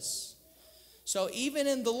miraculous. So even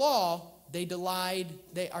in the law, they denied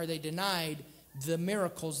the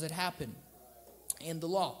miracles that happened in the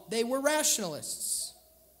law. They were rationalists.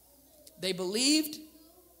 They believed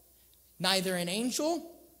neither an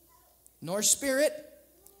angel, nor spirit,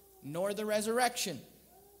 nor the resurrection.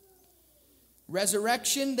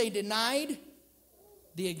 Resurrection, they denied.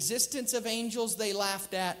 The existence of angels, they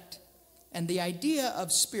laughed at. And the idea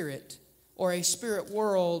of spirit, or a spirit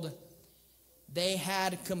world, they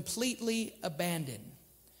had completely abandoned.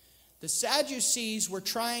 The Sadducees were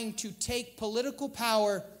trying to take political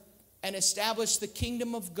power and establish the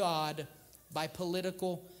kingdom of God by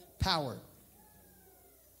political power.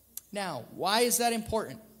 Now, why is that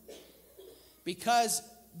important? Because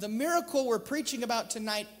the miracle we're preaching about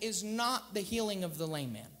tonight is not the healing of the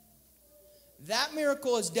lame man. That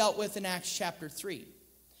miracle is dealt with in Acts chapter 3.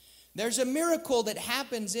 There's a miracle that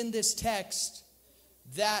happens in this text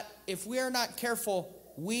that if we are not careful,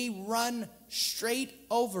 we run straight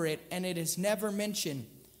over it and it is never mentioned.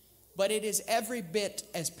 But it is every bit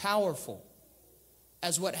as powerful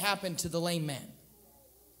as what happened to the lame man.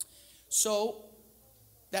 So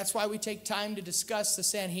that's why we take time to discuss the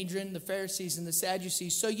Sanhedrin, the Pharisees, and the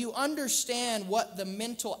Sadducees, so you understand what the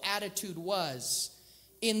mental attitude was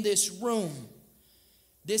in this room.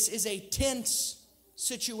 This is a tense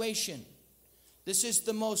situation. This is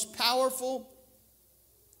the most powerful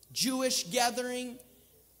Jewish gathering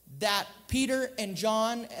that Peter and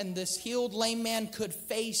John and this healed lame man could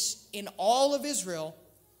face in all of Israel.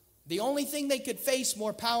 The only thing they could face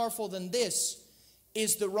more powerful than this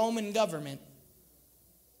is the Roman government.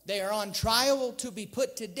 They are on trial to be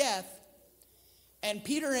put to death. And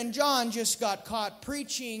Peter and John just got caught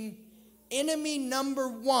preaching enemy number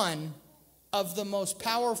 1 of the most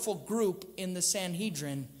powerful group in the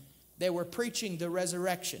Sanhedrin. They were preaching the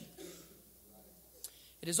resurrection.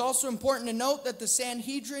 It is also important to note that the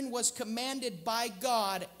Sanhedrin was commanded by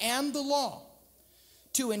God and the law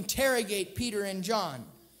to interrogate Peter and John,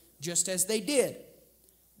 just as they did.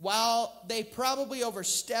 While they probably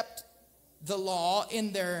overstepped the law,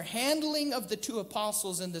 in their handling of the two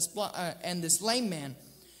apostles and this lame man,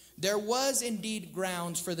 there was indeed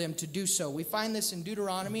grounds for them to do so. We find this in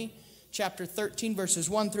Deuteronomy chapter 13, verses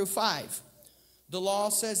 1 through 5. The law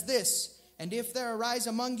says this, "And if there arise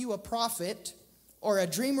among you a prophet or a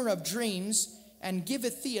dreamer of dreams, and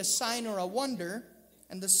giveth thee a sign or a wonder,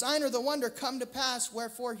 and the sign or the wonder come to pass,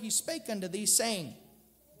 wherefore he spake unto thee, saying,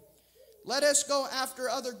 Let us go after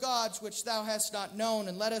other gods which thou hast not known,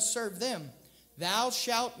 and let us serve them. Thou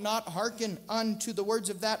shalt not hearken unto the words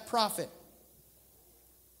of that prophet.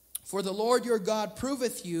 For the Lord your God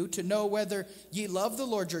proveth you to know whether ye love the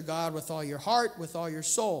Lord your God with all your heart, with all your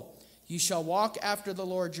soul. Ye shall walk after the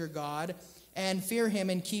Lord your God, and fear him,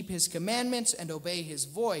 and keep his commandments, and obey his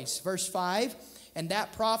voice." Verse 5, "And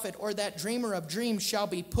that prophet or that dreamer of dreams shall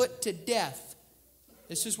be put to death."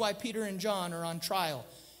 This is why Peter and John are on trial.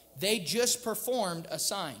 They just performed a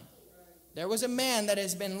sign. There was a man that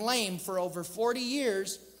has been lame for over 40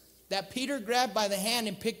 years that Peter grabbed by the hand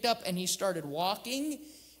and picked up, and he started walking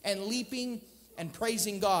and leaping and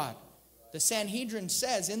praising God. The Sanhedrin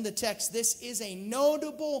says in the text, this is a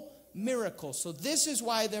notable miracle. So this is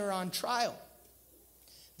why they're on trial.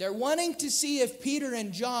 They're wanting to see if Peter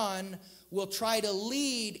and John will try to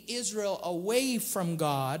lead Israel away from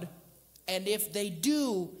God. And if they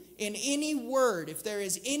do, in any word, if there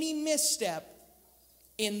is any misstep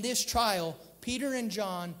in this trial, Peter and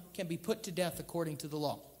John can be put to death according to the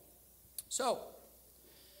law. So,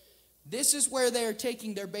 this is where they are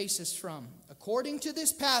taking their basis from. According to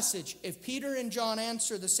this passage, if Peter and John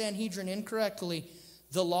answer the Sanhedrin incorrectly,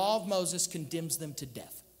 the law of Moses condemns them to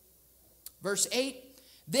death. Verse 8,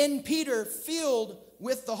 "Then Peter, filled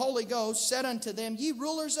with the Holy Ghost, said unto them, Ye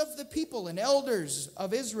rulers of the people and elders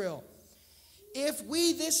of Israel, if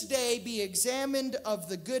we this day be examined of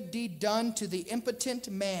the good deed done to the impotent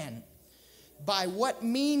man, by what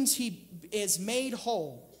means he is made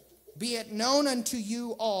whole, be it known unto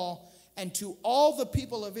you all and to all the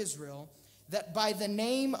people of Israel, that by the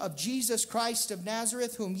name of Jesus Christ of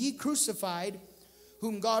Nazareth, whom ye crucified,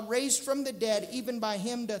 whom God raised from the dead, even by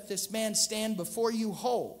him doth this man stand before you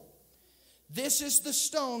whole. This is the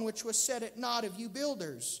stone which was set at naught of you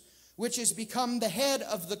builders, which is become the head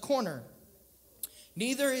of the corner.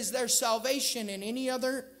 Neither is there salvation in any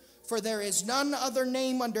other, for there is none other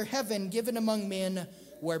name under heaven given among men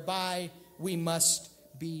whereby we must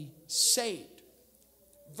be saved."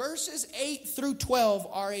 Verses 8 through 12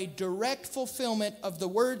 are a direct fulfillment of the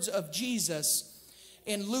words of Jesus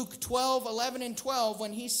in Luke 12, 11 and 12,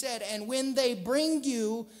 when he said, "And when they bring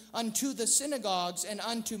you unto the synagogues and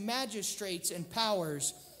unto magistrates and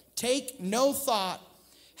powers, take no thought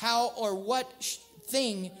how or what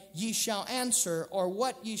thing ye shall answer, or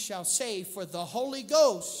what ye shall say, for the Holy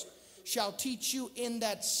Ghost shall teach you in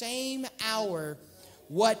that same hour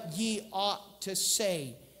what ye ought to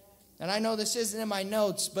say." And I know this isn't in my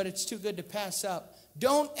notes, but it's too good to pass up.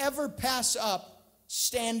 Don't ever pass up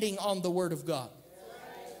standing on the Word of God.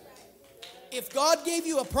 If God gave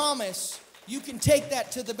you a promise, you can take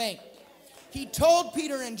that to the bank. He told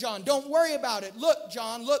Peter and John, don't worry about it. Look,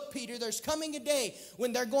 John, look, Peter, there's coming a day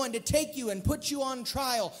when they're going to take you and put you on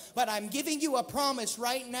trial. But I'm giving you a promise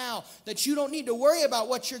right now that you don't need to worry about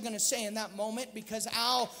what you're going to say in that moment, because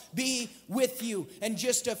I'll be with you. And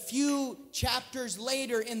just a few chapters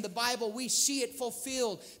later in the Bible, we see it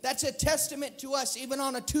fulfilled. That's a testament to us, even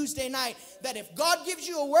on a Tuesday night, that if God gives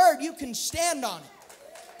you a word, you can stand on it.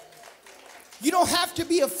 You don't have to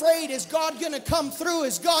be afraid. Is God going to come through?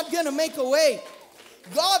 Is God going to make a way?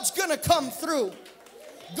 God's going to come through.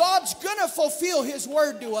 God's going to fulfill his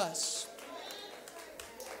word to us.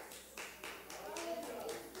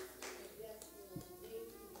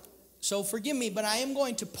 So forgive me, but I am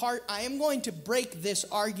going to break this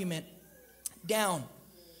argument down,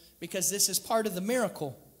 because this is part of the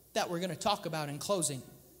miracle that we're going to talk about in closing.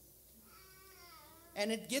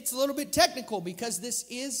 And it gets a little bit technical because this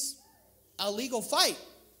is a legal fight.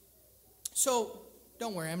 So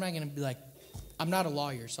don't worry, I'm not going to be like, I'm not a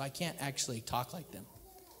lawyer, so I can't actually talk like them.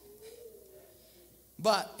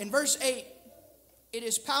 But in verse 8, it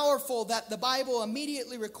is powerful that the Bible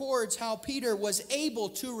immediately records how Peter was able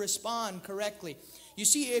to respond correctly. You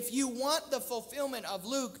see, if you want the fulfillment of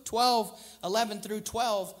Luke 12, 11 through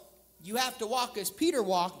 12, you have to walk as Peter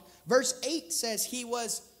walked. Verse 8 says he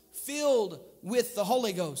was filled with the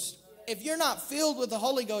Holy Ghost. If you're not filled with the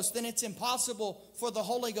Holy Ghost, then it's impossible for the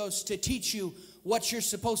Holy Ghost to teach you what you're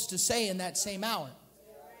supposed to say in that same hour.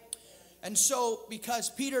 And so, because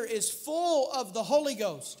Peter is full of the Holy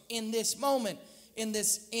Ghost in this moment, in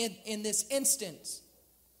this instance,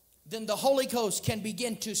 then the Holy Ghost can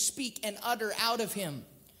begin to speak and utter out of him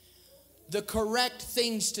the correct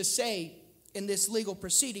things to say in this legal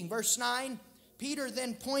proceeding. Verse 9, Peter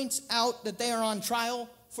then points out that they are on trial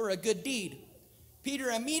for a good deed. Peter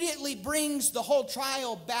immediately brings the whole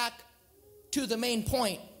trial back to the main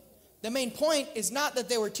point. The main point is not that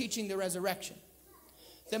they were teaching the resurrection.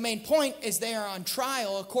 The main point is they are on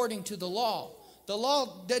trial according to the law. The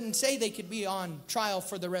law didn't say they could be on trial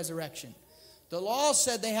for the resurrection. The law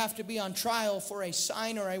said they have to be on trial for a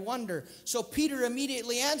sign or a wonder. So Peter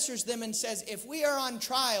immediately answers them and says, if we are on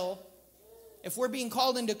trial, if we're being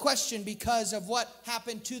called into question because of what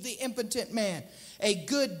happened to the impotent man, a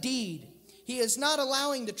good deed, he is not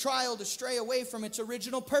allowing the trial to stray away from its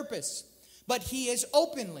original purpose, but he is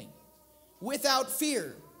openly, without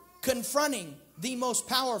fear, confronting the most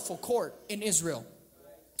powerful court in Israel.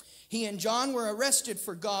 He and John were arrested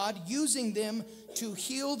for God, using them to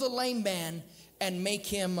heal the lame man and make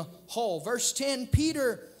him whole. Verse 10,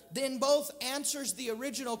 Peter then both answers the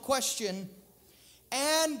original question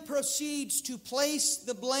and proceeds to place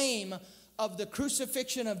the blame of the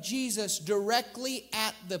crucifixion of Jesus directly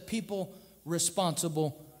at the people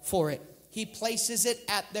responsible for it. He places it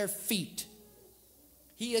at their feet.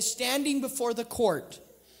 He is standing before the court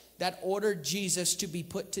that ordered Jesus to be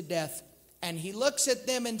put to death. And he looks at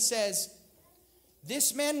them and says,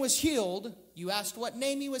 this man was healed. You asked what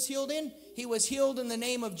name he was healed in? He was healed in the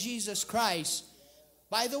name of Jesus Christ.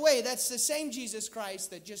 By the way, that's the same Jesus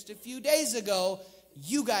Christ that just a few days ago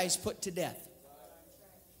you guys put to death.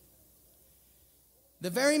 The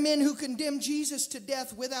very men who condemned Jesus to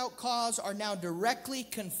death without cause are now directly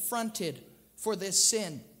confronted for this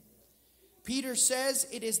sin. Peter says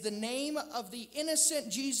it is the name of the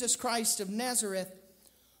innocent Jesus Christ of Nazareth,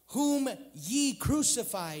 whom ye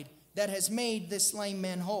crucified, that has made this lame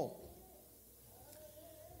man whole.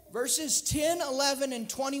 Verses 10, 11, and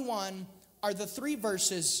 21 are the three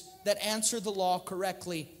verses that answer the law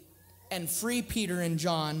correctly and free Peter and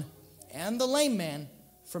John and the lame man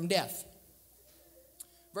from death.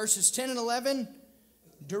 Verses 10 and 11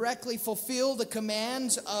 directly fulfill the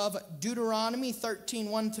commands of Deuteronomy 13,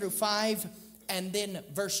 1 through 5, and then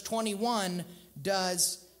verse 21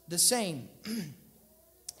 does the same.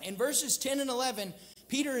 In verses 10 and 11,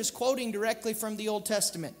 Peter is quoting directly from the Old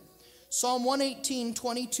Testament. Psalm 118,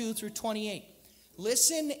 22 through 28.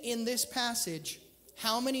 Listen in this passage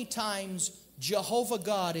how many times Jehovah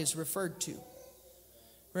God is referred to.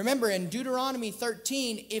 Remember in Deuteronomy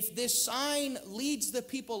 13, if this sign leads the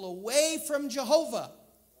people away from Jehovah,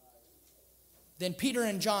 then Peter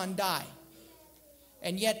and John die.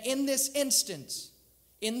 And yet in this instance,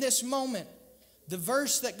 in this moment, the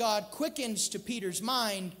verse that God quickens to Peter's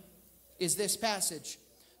mind is this passage.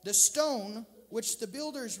 The stone which the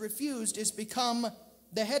builders refused is become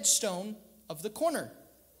the headstone of the corner.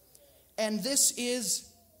 And this is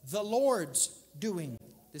the Lord's doing.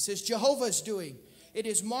 This is Jehovah's doing. It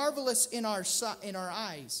is marvelous in our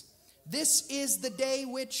eyes. This is the day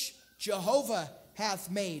which Jehovah hath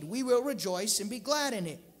made. We will rejoice and be glad in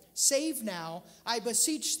it. Save now, I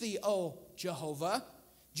beseech thee, O Jehovah.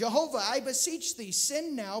 Jehovah, I beseech thee,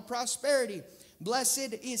 send now prosperity.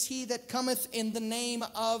 Blessed is he that cometh in the name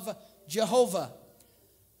of Jehovah.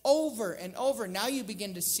 Over and over, now you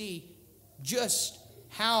begin to see just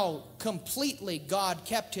how completely God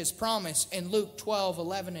kept his promise in Luke 12,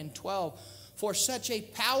 11, and 12. For such a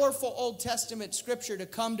powerful Old Testament scripture to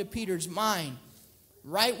come to Peter's mind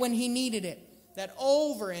right when he needed it, that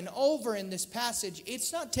over and over in this passage,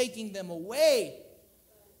 it's not taking them away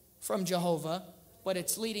from Jehovah, but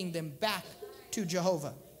it's leading them back to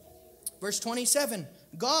Jehovah. Verse 27,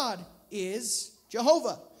 God is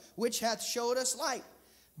Jehovah, which hath showed us light.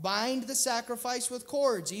 Bind the sacrifice with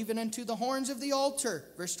cords, even unto the horns of the altar.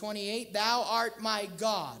 Verse 28, thou art my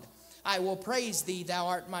God. I will praise thee, thou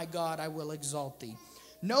art my God, I will exalt thee.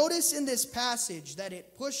 Notice in this passage that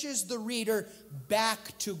it pushes the reader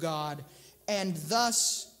back to God and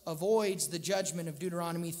thus avoids the judgment of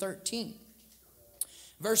Deuteronomy 13.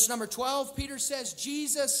 Verse number 12, Peter says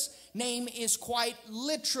Jesus' name is quite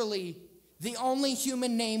literally the only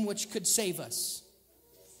human name which could save us.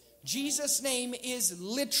 Jesus' name is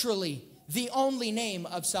literally the only name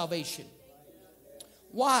of salvation.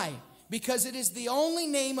 Why? Because it is the only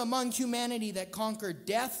name among humanity that conquered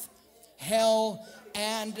death, hell,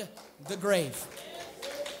 and the grave.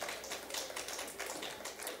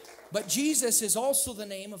 But Jesus is also the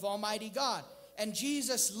name of Almighty God. And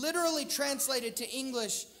Jesus, literally translated to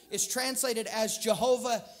English, is translated as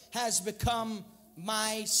Jehovah has become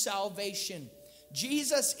my salvation.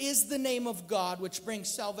 Jesus is the name of God which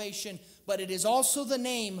brings salvation, but it is also the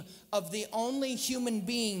name of the only human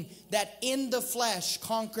being that in the flesh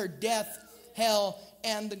conquered death, hell,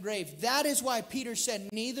 and the grave. That is why Peter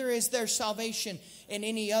said, neither is there salvation in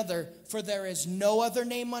any other, for there is no other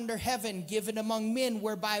name under heaven given among men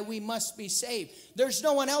whereby we must be saved. There's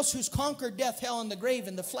no one else who's conquered death, hell, and the grave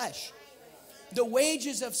in the flesh. The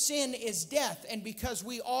wages of sin is death, and because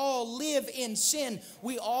we all live in sin,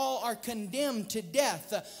 we all are condemned to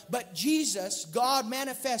death. But Jesus, God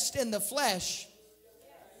manifest in the flesh,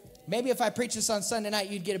 maybe if I preach this on Sunday night,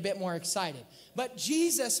 you'd get a bit more excited. But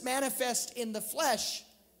Jesus manifest in the flesh,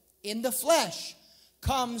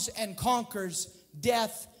 comes and conquers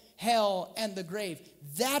death, hell, and the grave.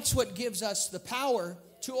 That's what gives us the power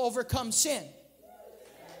to overcome sin.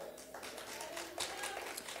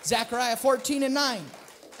 Zechariah 14:9.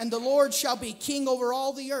 And the Lord shall be king over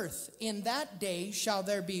all the earth. In that day shall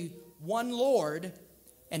there be one Lord,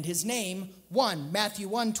 and his name one. Matthew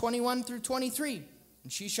 1:21 through 23.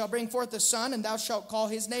 And she shall bring forth a son, and thou shalt call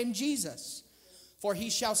his name Jesus. For he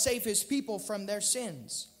shall save his people from their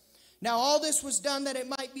sins. Now all this was done that it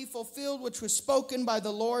might be fulfilled, which was spoken by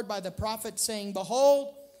the Lord by the prophet, saying,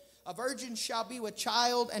 Behold, a virgin shall be with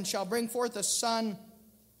child, and shall bring forth a son,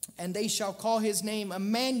 and they shall call his name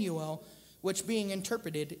Emmanuel, which being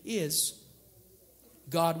interpreted is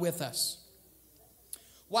God with us.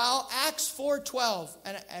 While Acts 4:12,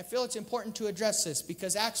 and I feel it's important to address this,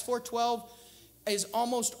 because Acts 4:12 is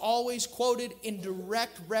almost always quoted in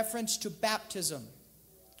direct reference to baptism.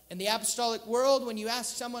 In the apostolic world, when you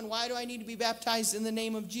ask someone, why do I need to be baptized in the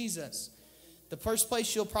name of Jesus? The first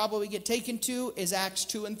place you'll probably get taken to is Acts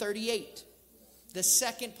 2:38. The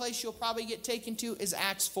second place you'll probably get taken to is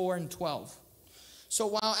Acts 4:12. So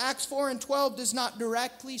while Acts 4:12 does not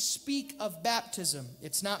directly speak of baptism,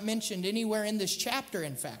 it's not mentioned anywhere in this chapter,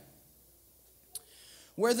 in fact.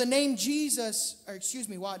 Where the name Jesus,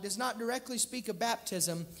 while it does not directly speak of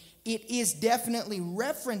baptism, it is definitely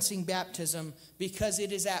referencing baptism, because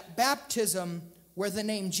it is at baptism where the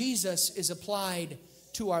name Jesus is applied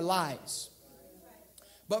to our lives.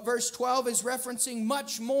 But verse 12 is referencing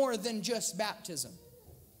much more than just baptism.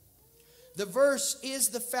 The verse is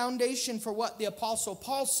the foundation for what the Apostle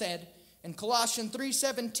Paul said in Colossians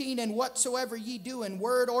 3:17, and whatsoever ye do in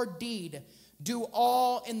word or deed, do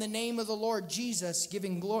all in the name of the Lord Jesus,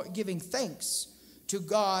 giving thanks to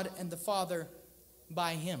God and the Father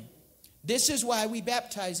by him. This is why we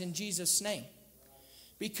baptize in Jesus' name.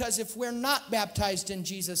 Because if we're not baptized in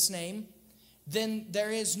Jesus' name, then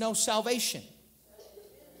there is no salvation.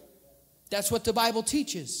 That's what the Bible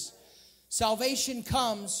teaches. Salvation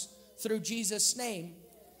comes through Jesus' name,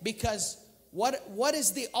 because what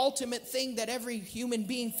is the ultimate thing that every human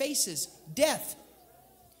being faces? Death.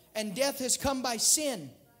 And death has come by sin.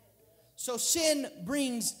 So sin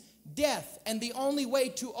brings death, and the only way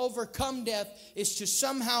to overcome death is to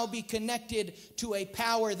somehow be connected to a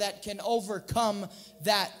power that can overcome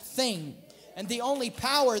that thing. And the only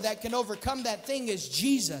power that can overcome that thing is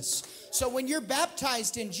Jesus. So when you're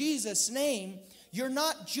baptized in Jesus' name,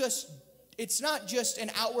 it's not just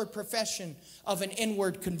an outward profession of an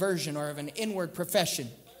inward conversion or of an inward profession,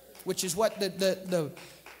 which is what the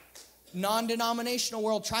non-denominational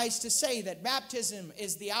world tries to say, that baptism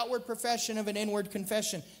is the outward profession of an inward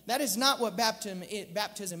confession. That is not what baptism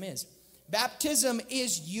is. Baptism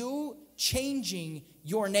is you changing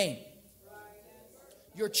your name.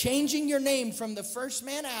 You're changing your name from the first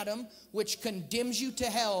man, Adam, which condemns you to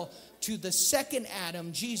hell, to the second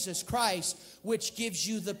Adam, Jesus Christ, which gives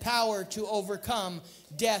you the power to overcome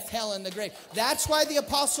death, hell, and the grave. That's why the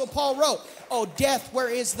Apostle Paul wrote, O death, where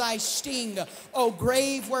is thy sting? O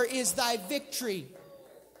grave, where is thy victory?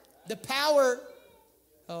 The power,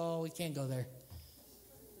 we can't go there.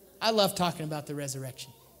 I love talking about the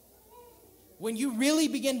resurrection. When you really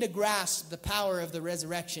begin to grasp the power of the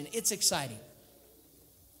resurrection, it's exciting.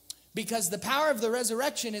 Because the power of the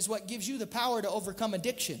resurrection is what gives you the power to overcome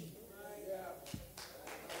addiction.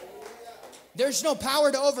 There's no power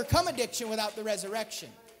to overcome addiction without the resurrection.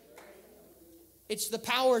 It's the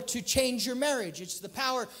power to change your marriage. It's the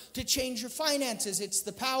power to change your finances. It's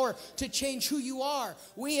the power to change who you are.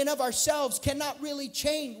 We in of ourselves cannot really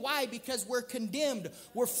change. Why? Because we're condemned.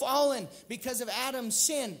 We're fallen because of Adam's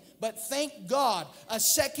sin. But thank God, a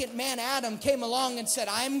second man, Adam, came along and said,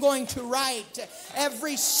 I'm going to right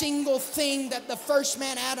every single thing that the first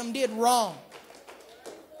man, Adam, did wrong.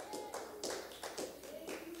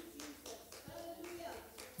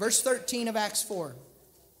 Verse 13 of Acts 4.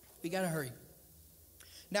 We got to hurry.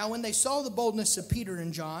 Now when they saw the boldness of Peter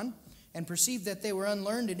and John, and perceived that they were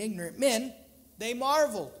unlearned and ignorant men, they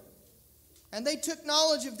marveled. And they took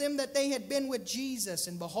knowledge of them that they had been with Jesus.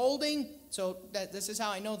 And beholding, this is how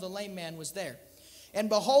I know the lame man was there. And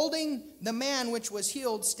beholding the man which was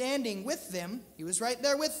healed standing with them, he was right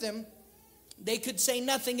there with them, they could say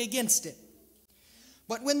nothing against it.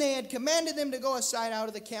 But when they had commanded them to go aside out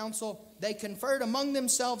of the council, they conferred among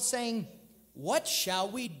themselves, saying, "What shall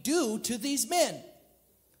we do to these men?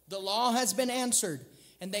 The law has been answered."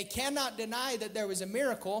 And they cannot deny that there was a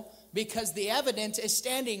miracle because the evidence is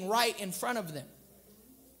standing right in front of them.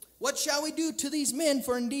 "What shall we do to these men?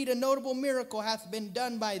 For indeed a notable miracle hath been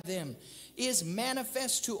done by them, is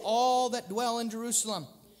manifest to all that dwell in Jerusalem."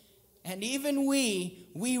 And even we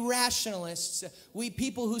rationalists, we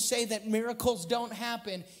people who say that miracles don't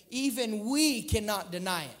happen, even we cannot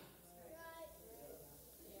deny it.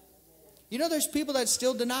 You know, there's people that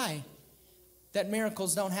still deny that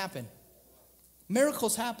miracles don't happen.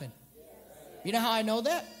 Miracles happen. You know how I know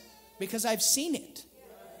that? Because I've seen it.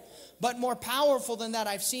 But more powerful than that,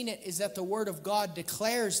 I've seen it, is that the Word of God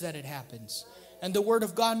declares that it happens. And the Word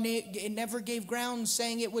of God, it never gave ground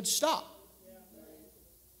saying it would stop.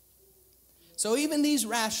 So even these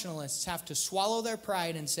rationalists have to swallow their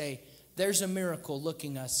pride and say, there's a miracle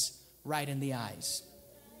looking us right in the eyes.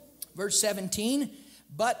 Verse 17,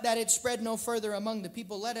 "But that it spread no further among the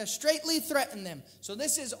people, let us straitly threaten them." So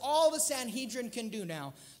this is all the Sanhedrin can do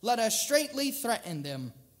now. "Let us straitly threaten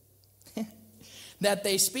them, that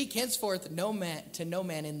they speak henceforth to no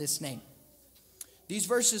man in this name." These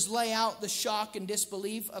verses lay out the shock and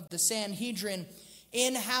disbelief of the Sanhedrin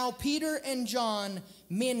in how Peter and John,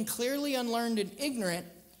 men clearly unlearned and ignorant,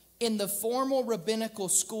 in the formal rabbinical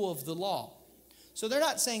school of the law. So they're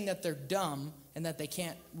not saying that they're dumb and that they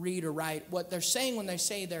can't read or write. What they're saying when they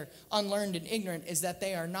say they're unlearned and ignorant is that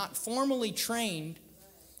they are not formally trained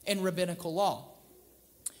in rabbinical law.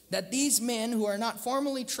 That these men who are not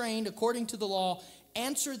formally trained according to the law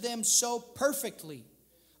answer them so perfectly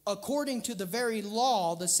according to the very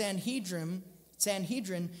law the Sanhedrin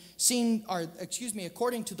according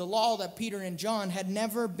to the law that Peter and John had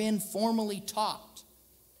never been formally taught.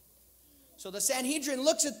 So the Sanhedrin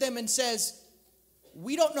looks at them and says,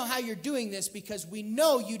 "We don't know how you're doing this because we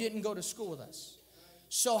know you didn't go to school with us.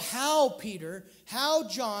 So how, Peter, how,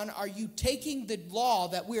 John, are you taking the law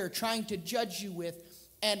that we are trying to judge you with,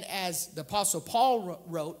 and as the Apostle Paul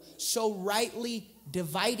wrote, so rightly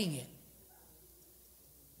dividing it?"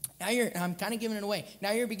 Now I'm kind of giving it away.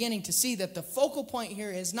 Now you're beginning to see that the focal point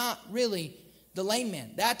here is not really the lame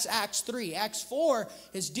man. That's Acts 3. Acts 4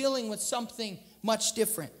 is dealing with something much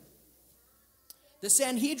different. The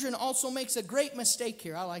Sanhedrin also makes a great mistake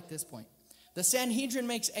here. I like this point. The Sanhedrin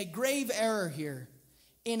makes a grave error here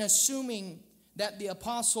in assuming that the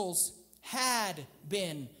apostles had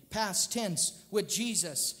been, past tense, with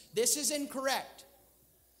Jesus. This is incorrect.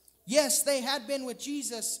 Yes, they had been with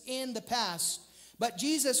Jesus in the past, but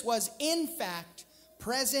Jesus was in fact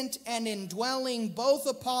present and indwelling both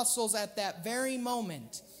apostles at that very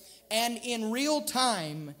moment and in real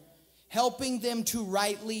time helping them to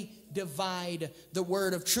rightly divide the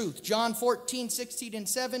word of truth. John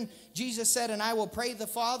 14:16-7, Jesus said, "And I will pray the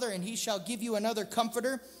Father, and he shall give you another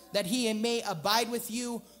comforter, that he may abide with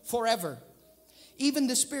you forever. Even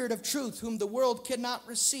the Spirit of truth, whom the world cannot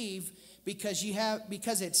receive, because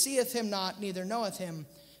it seeth him not, neither knoweth him.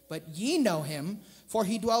 But ye know him, for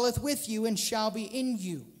he dwelleth with you and shall be in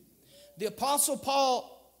you." The Apostle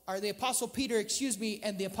Peter,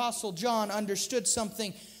 and the Apostle John understood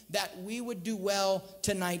something that we would do well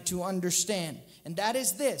tonight to understand. And that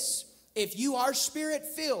is this: if you are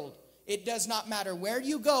Spirit-filled, it does not matter where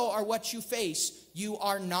you go or what you face, you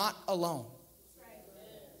are not alone.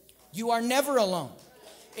 You are never alone.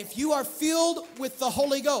 If you are filled with the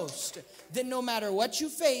Holy Ghost, then no matter what you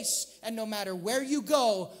face and no matter where you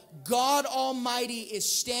go, God Almighty is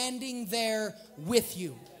standing there with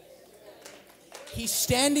you. He's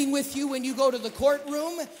standing with you when you go to the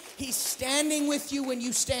courtroom. He's standing with you when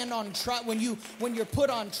you stand on trial, when you're put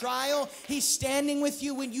on trial. He's standing with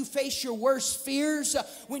you when you face your worst fears,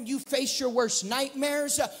 when you face your worst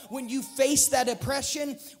nightmares, when you face that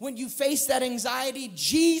oppression, when you face that anxiety.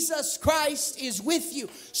 Jesus Christ is with you.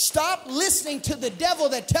 Stop listening to the devil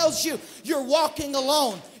that tells you you're walking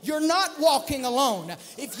alone. You're not walking alone.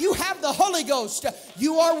 If you have the Holy Ghost,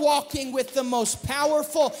 you are walking with the most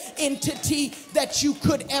powerful entity that you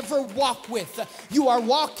could ever walk with. You are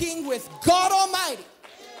walking with God Almighty.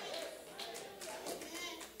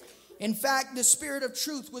 In fact, the Spirit of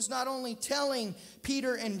truth was not only telling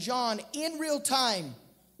Peter and John in real time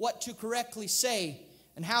what to correctly say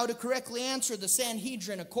and how to correctly answer the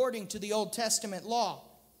Sanhedrin according to the Old Testament law,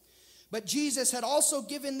 but Jesus had also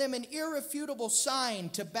given them an irrefutable sign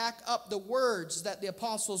to back up the words that the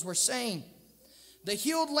apostles were saying. The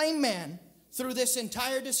healed lame man, through this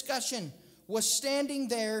entire discussion, was standing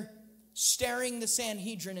there staring the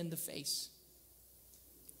Sanhedrin in the face.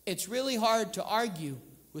 It's really hard to argue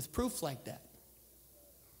with proof like that.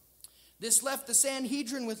 This left the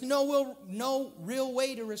Sanhedrin with no real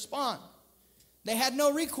way to respond. They had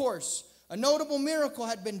no recourse. A notable miracle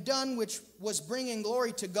had been done which was bringing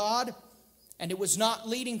glory to God, and it was not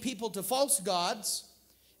leading people to false gods.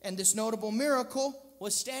 And this notable miracle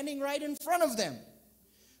was standing right in front of them.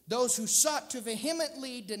 Those who sought to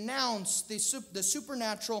vehemently denounce the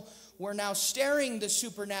supernatural were now staring the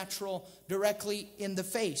supernatural directly in the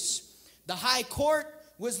face. The high court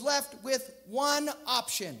was left with one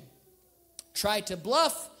option: try to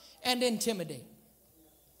bluff and intimidate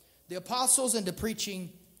the apostles into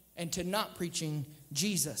preaching and to not preaching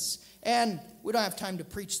Jesus. And we don't have time to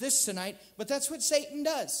preach this tonight, but that's what Satan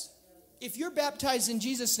does. If you're baptized in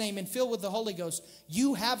Jesus' name and filled with the Holy Ghost,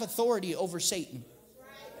 you have authority over Satan.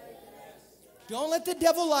 Don't let the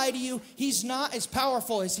devil lie to you. He's not as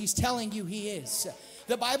powerful as he's telling you he is.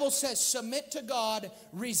 The Bible says, submit to God,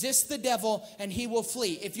 resist the devil, and he will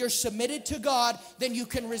flee. If you're submitted to God, then you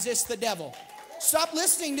can resist the devil. Stop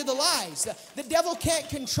listening to the lies. The devil can't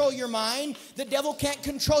control your mind. The devil can't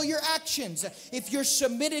control your actions. If you're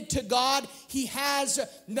submitted to God, he has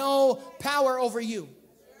no power over you.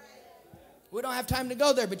 We don't have time to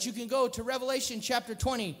go there, but you can go to Revelation chapter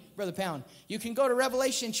 20, Brother Pound. You can go to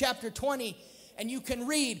Revelation chapter 20, and you can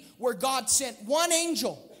read where God sent one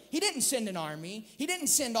angel. He didn't send an army. He didn't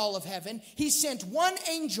send all of heaven. He sent one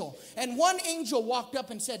angel. And one angel walked up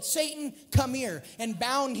and said, Satan, come here, and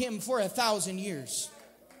bound him for 1,000 years.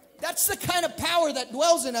 That's the kind of power that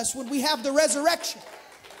dwells in us when we have the resurrection.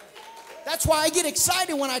 That's why I get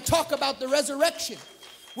excited when I talk about the resurrection.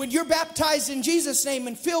 When you're baptized in Jesus' name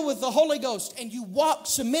and filled with the Holy Ghost and you walk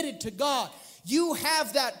submitted to God, you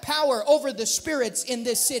have that power over the spirits in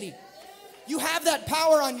this city. You have that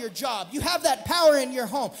power on your job. You have that power in your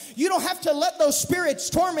home. You don't have to let those spirits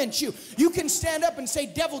torment you. You can stand up and say,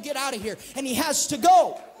 devil, get out of here. And he has to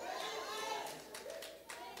go.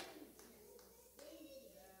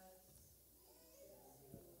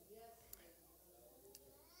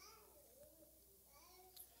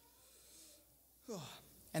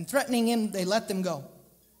 And threatening him, they let them go.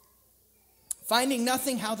 Finding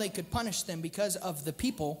nothing how they could punish them because of the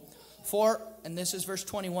people. For, and this is verse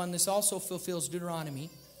 21, this also fulfills Deuteronomy.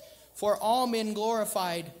 For all men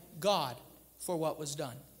glorified God for what was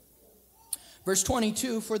done. Verse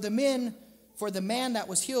 22, for the man that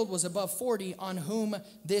was healed was above 40, on whom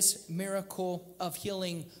this miracle of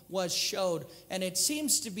healing was showed. And it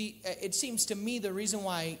seems to me the reason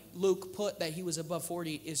why Luke put that he was above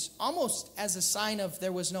 40 is almost as a sign of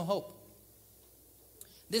there was no hope.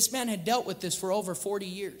 This man had dealt with this for over 40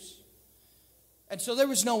 years. And so there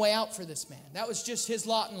was no way out for this man. That was just his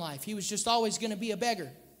lot in life. He was just always going to be a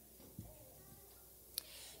beggar.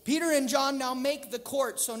 Peter and John now make the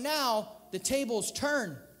court. So now the tables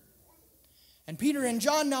turn. And Peter and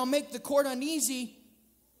John now make the court uneasy.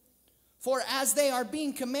 For as they are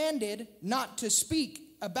being commanded not to speak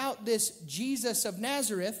about this Jesus of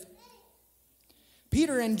Nazareth,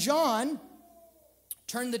 Peter and John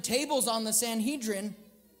turn the tables on the Sanhedrin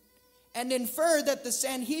and infer that the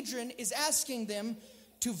Sanhedrin is asking them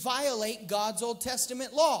to violate God's Old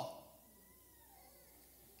Testament law.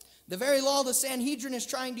 The very law the Sanhedrin is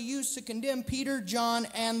trying to use to condemn Peter, John,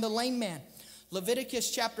 and the lame man.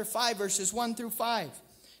 Leviticus chapter 5, verses 1 through 5.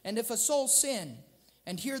 And if a soul sin,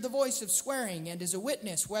 and hear the voice of swearing, and is a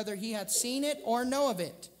witness, whether he hath seen it or know of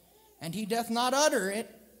it, and he doth not utter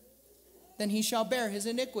it, then he shall bear his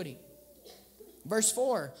iniquity. Verse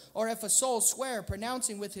 4, or if a soul swear,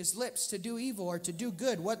 pronouncing with his lips to do evil or to do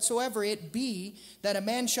good, whatsoever it be, that a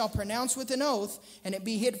man shall pronounce with an oath, and it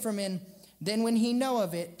be hid from him, then when he know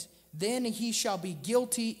of it, then he shall be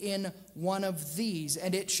guilty in one of these.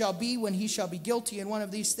 And it shall be when he shall be guilty in one of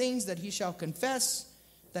these things, that he shall confess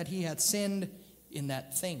that he hath sinned in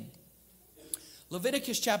that thing.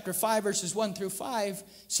 Leviticus chapter 5, verses 1 through 5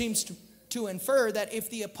 seems to infer that if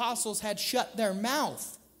the apostles had shut their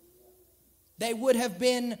mouth, they would have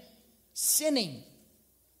been sinning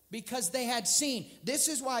because they had seen. This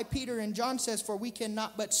is why Peter and John says, for we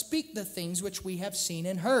cannot but speak the things which we have seen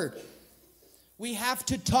and heard. We have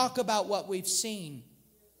to talk about what we've seen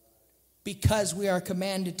because we are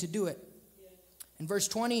commanded to do it. In verse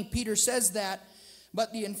 20, Peter says that,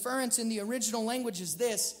 but the inference in the original language is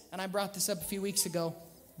this, and I brought this up a few weeks ago,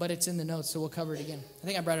 but it's in the notes, so we'll cover it again. I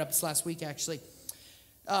think I brought it up this last week, actually.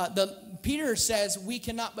 Peter says, we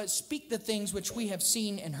cannot but speak the things which we have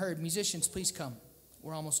seen and heard. Musicians, please come.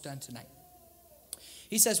 We're almost done tonight.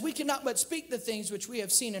 He says, we cannot but speak the things which we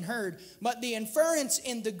have seen and heard. But the inference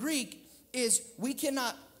in the Greek is, we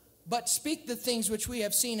cannot but speak the things which we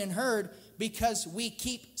have seen and heard because we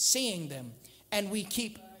keep seeing them and we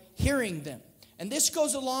keep hearing them. And this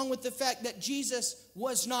goes along with the fact that Jesus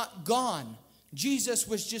was not gone. Jesus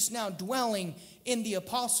was just now dwelling in the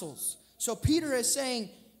apostles. So Peter is saying,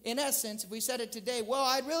 in essence, if we said it today, well,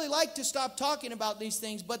 I'd really like to stop talking about these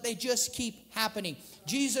things, but they just keep happening.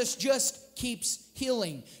 Jesus just keeps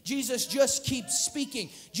healing. Jesus just keeps speaking.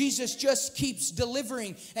 Jesus just keeps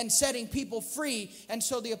delivering and setting people free. And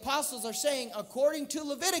so the apostles are saying, according to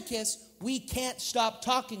Leviticus, we can't stop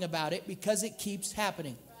talking about it because it keeps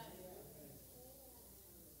happening.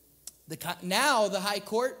 Now the high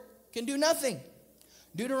court can do nothing.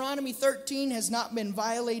 Deuteronomy 13 has not been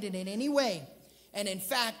violated in any way. And in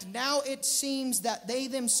fact, now it seems that they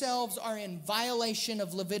themselves are in violation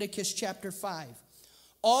of Leviticus chapter 5.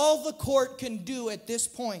 All the court can do at this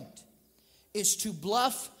point is to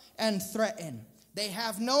bluff and threaten. They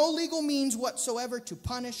have no legal means whatsoever to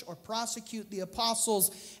punish or prosecute the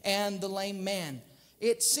apostles and the lame man.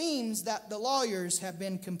 It seems that the lawyers have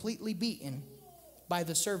been completely beaten by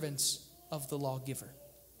the servants of the lawgiver.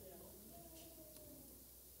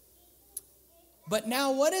 But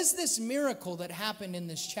now, what is this miracle that happened in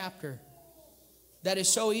this chapter that is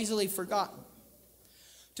so easily forgotten?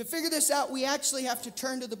 To figure this out, we actually have to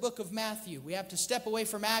turn to the book of Matthew. We have to step away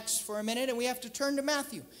from Acts for a minute, and we have to turn to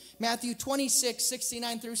Matthew. Matthew 26,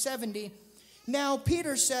 69 through 70. Now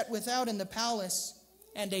Peter sat without in the palace,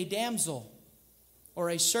 and a damsel,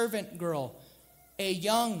 or a servant girl, a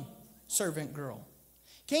young servant girl,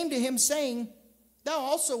 came to him saying, "Thou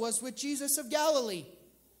also wast with Jesus of Galilee."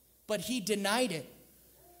 But he denied it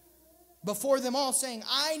before them all, saying,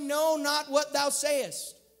 "I know not what thou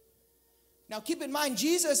sayest." Now keep in mind,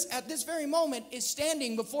 Jesus at this very moment is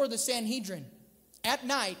standing before the Sanhedrin at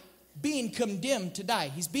night, being condemned to die.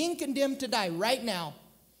 He's being condemned to die right now.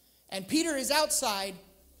 And Peter is outside.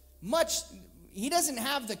 He doesn't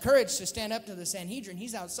have the courage to stand up to the Sanhedrin.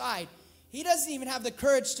 He's outside. He doesn't even have the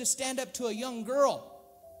courage to stand up to a young girl.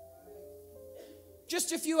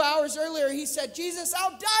 Just a few hours earlier, he said, "Jesus,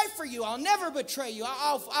 I'll die for you. I'll never betray you.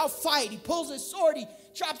 I'll fight." He pulls his sword. He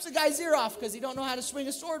chops the guy's ear off because he don't know how to swing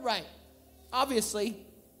a sword right. Obviously.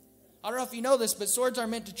 I don't know if you know this, but swords are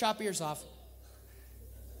meant to chop ears off.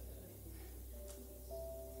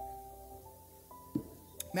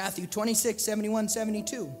 Matthew 26, 71,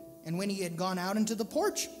 72. And when he had gone out into the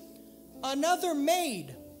porch, another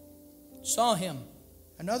maid saw him,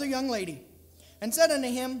 another young lady, and said unto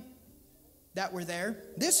him that were there,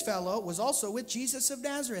 "This fellow was also with Jesus of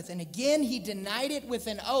Nazareth." And again he denied it with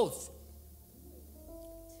an oath.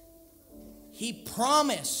 He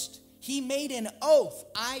promised, he made an oath,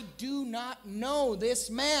 "I do not know this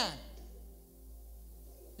man."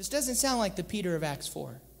 This doesn't sound like the Peter of Acts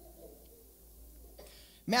 4.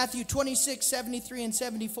 Matthew 26, 73 and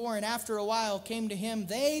 74. And after a while came to him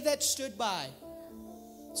they that stood by.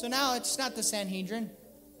 So now it's not the Sanhedrin.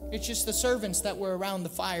 It's just the servants that were around the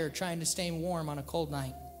fire trying to stay warm on a cold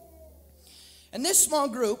night. And this small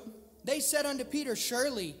group, they said unto Peter,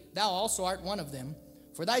 "Surely thou also art one of them,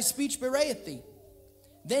 for thy speech bewrayeth thee."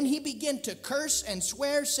 Then he began to curse and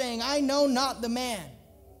swear, saying, "I know not the man."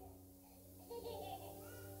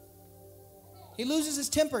 He loses his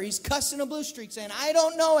temper. He's cussing a blue streak, saying, "I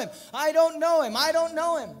don't know him. I don't know him. I don't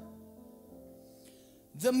know him."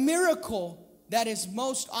 The miracle that is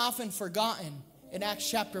most often forgotten in Acts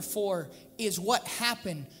chapter 4 is what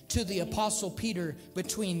happened to the Apostle Peter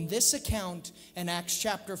between this account and Acts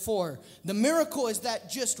chapter 4. The miracle is that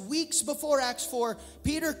just weeks before Acts 4,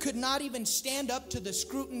 Peter could not even stand up to the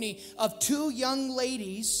scrutiny of two young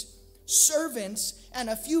ladies, servants, and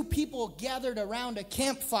a few people gathered around a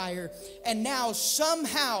campfire. And now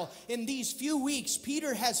somehow in these few weeks,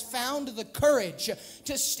 Peter has found the courage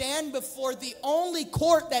to stand before the only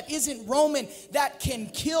court that isn't Roman that can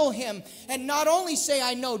kill him, and not only say,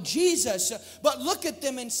 "I know Jesus," but look at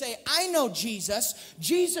them and say, "I know Jesus.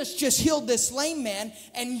 Jesus just healed this lame man,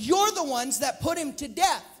 and you're the ones that put him to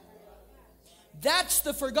death." That's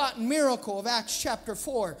the forgotten miracle of Acts chapter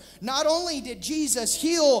 4. Not only did Jesus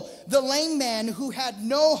heal the lame man who had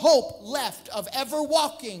no hope left of ever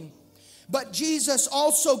walking, but Jesus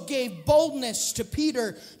also gave boldness to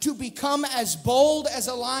Peter to become as bold as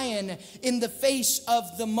a lion in the face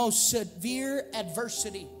of the most severe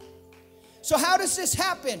adversity. So how does this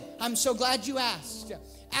happen? I'm so glad you asked.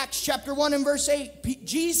 Acts chapter 1 and verse 8,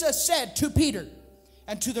 Jesus said to Peter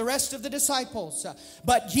and to the rest of the disciples,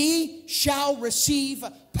 "But ye shall receive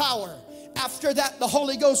power. After that the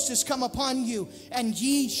Holy Ghost is come upon you, and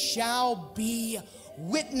ye shall be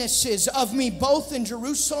witnesses of me both in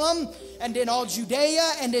Jerusalem and in all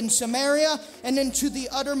Judea and in Samaria and into the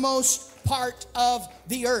uttermost part of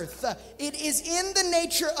the earth." It is in the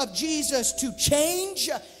nature of Jesus to change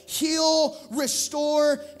heal,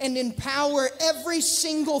 restore, and empower every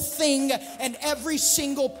single thing and every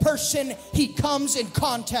single person he comes in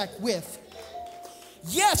contact with.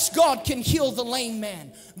 Yes, God can heal the lame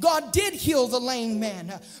man. God did heal the lame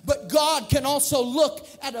man. But God can also look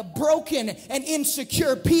at a broken and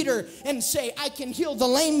insecure Peter and say, I can heal the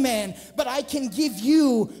lame man, but I can give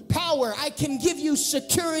you power. I can give you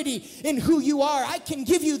security in who you are. I can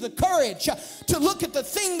give you the courage to look at the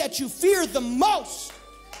thing that you fear the most.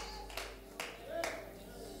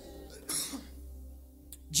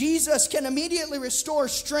 Jesus can immediately restore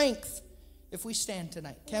strength if we stand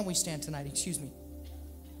tonight. Can we stand tonight? Excuse me.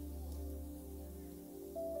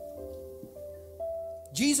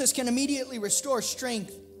 Jesus can immediately restore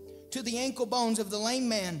strength to the ankle bones of the lame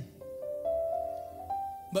man.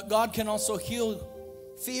 But God can also heal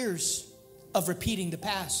fears of repeating the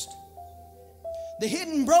past. The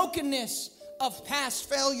hidden brokenness of past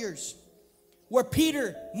failures, where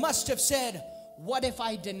Peter must have said, what if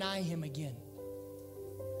I deny him again?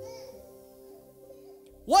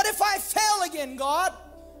 What if I fail again, God?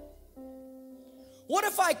 What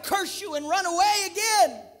if I curse you and run away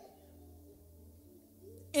again?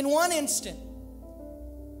 In one instant,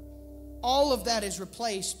 all of that is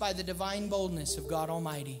replaced by the divine boldness of God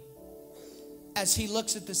Almighty as he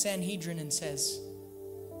looks at the Sanhedrin and says,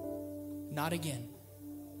 not again,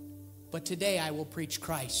 but today I will preach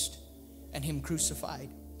Christ and him crucified.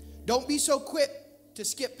 Don't be so quick to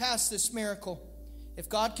skip past this miracle. If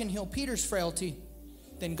God can heal Peter's frailty,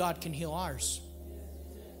 then God can heal ours.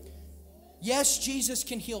 Yes, Jesus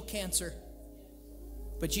can heal cancer,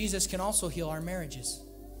 but Jesus can also heal our marriages.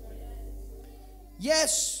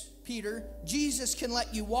 Yes, Peter, Jesus can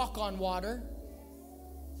let you walk on water,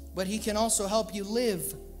 but he can also help you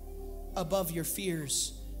live above your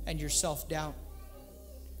fears and your self-doubt.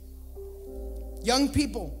 Young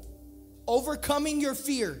people, overcoming your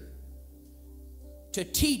fear to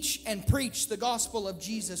teach and preach the gospel of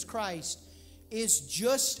Jesus Christ is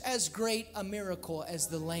just as great a miracle as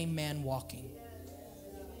the lame man walking.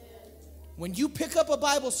 When you pick up a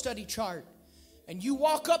Bible study chart and you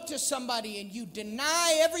walk up to somebody and you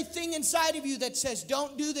deny everything inside of you that says,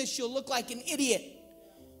 don't do this, you'll look like an idiot.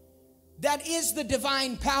 That is the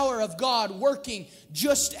divine power of God working,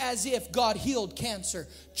 just as if God healed cancer,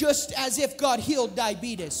 just as if God healed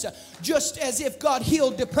diabetes, just as if God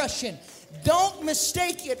healed depression. Don't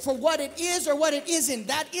mistake it for what it is or what it isn't.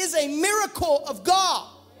 That is a miracle of God.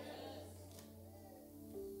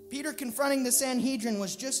 Peter confronting the Sanhedrin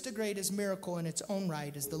was just as great as miracle in its own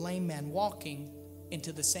right as the lame man walking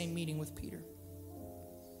into the same meeting with Peter.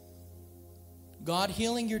 God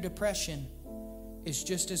healing your depression is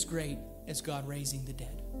just as great as God raising the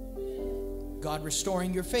dead. God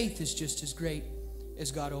restoring your faith is just as great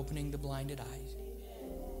as God opening the blinded eyes.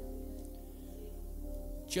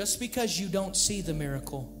 Just because you don't see the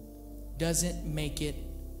miracle doesn't make it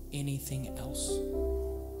anything else.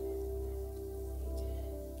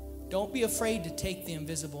 Don't be afraid to take the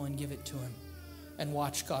invisible and give it to him and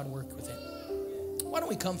watch God work with it. Why don't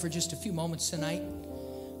we come for just a few moments tonight?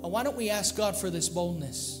 Why don't we ask God for this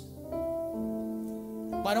boldness?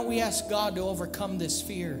 Why don't we ask God to overcome this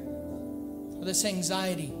fear or this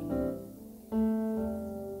anxiety?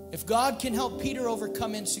 If God can help Peter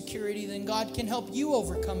overcome insecurity, then God can help you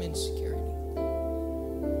overcome insecurity.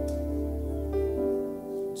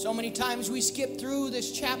 So many times we skip through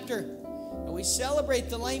this chapter and we celebrate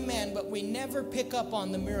the lame man, but we never pick up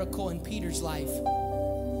on the miracle in Peter's life.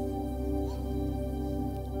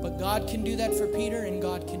 But God can do that for Peter, and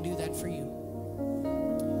God can do that for you.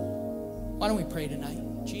 Why don't we pray tonight?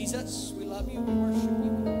 Jesus, we love you, we worship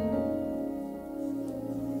you.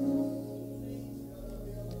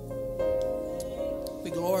 We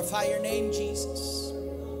glorify your name, Jesus.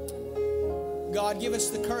 God, give us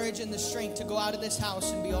the courage and the strength to go out of this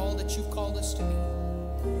house and be all that you've called us to be.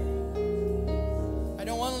 I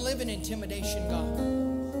don't want to live in intimidation, God.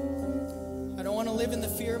 I don't want to live in the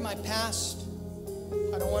fear of my past.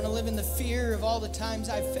 I don't want to live in the fear of all the times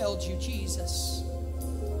I've failed you, Jesus.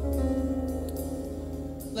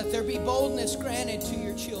 Let there be boldness granted to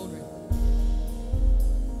your children.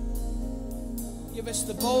 Give us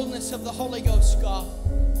the boldness of the Holy Ghost, God.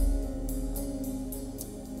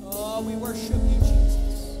 Oh, we worship you, Jesus.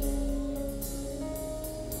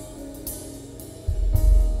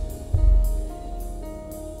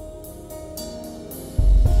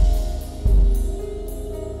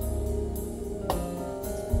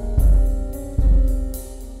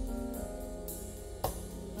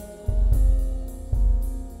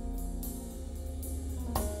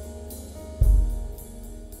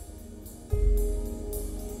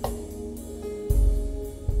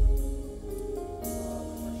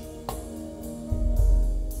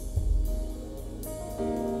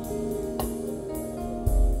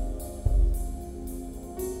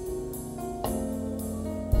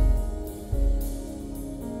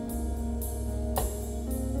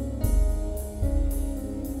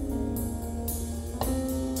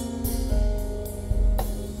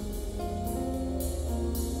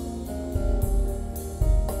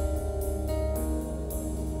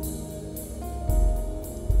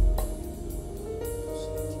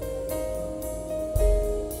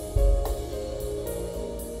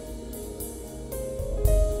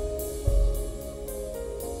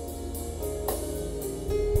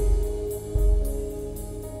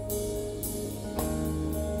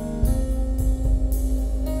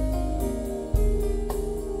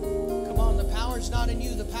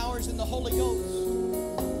 powers in the Holy Ghost.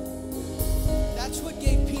 That's what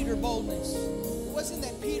gave Peter boldness. It wasn't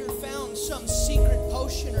that Peter found some secret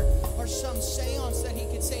potion or some seance that he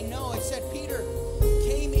could say no. It said Peter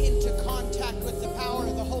came into contact with the power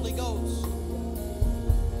of the Holy Ghost.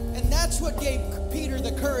 And that's what gave Peter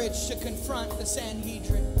the courage to confront the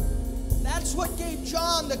Sanhedrin. That's what gave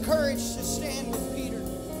John the courage to stand with Peter.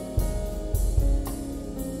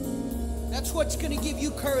 That's what's going to give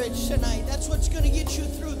you courage tonight. That's what's going to get you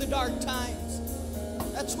through the dark times.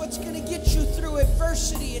 That's what's going to get you through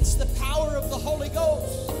adversity. It's the power of the Holy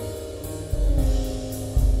Ghost.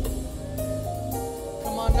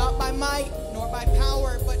 Come on, not by might nor by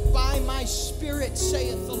power, but by my Spirit,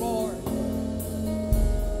 saith the Lord.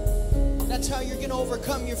 That's how you're going to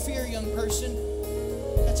overcome your fear, young person.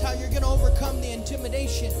 That's how you're going to overcome the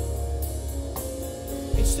intimidation.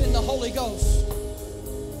 It's in the Holy Ghost.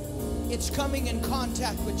 It's coming in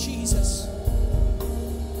contact with Jesus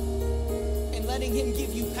and letting Him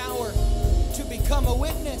give you power to become a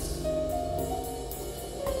witness.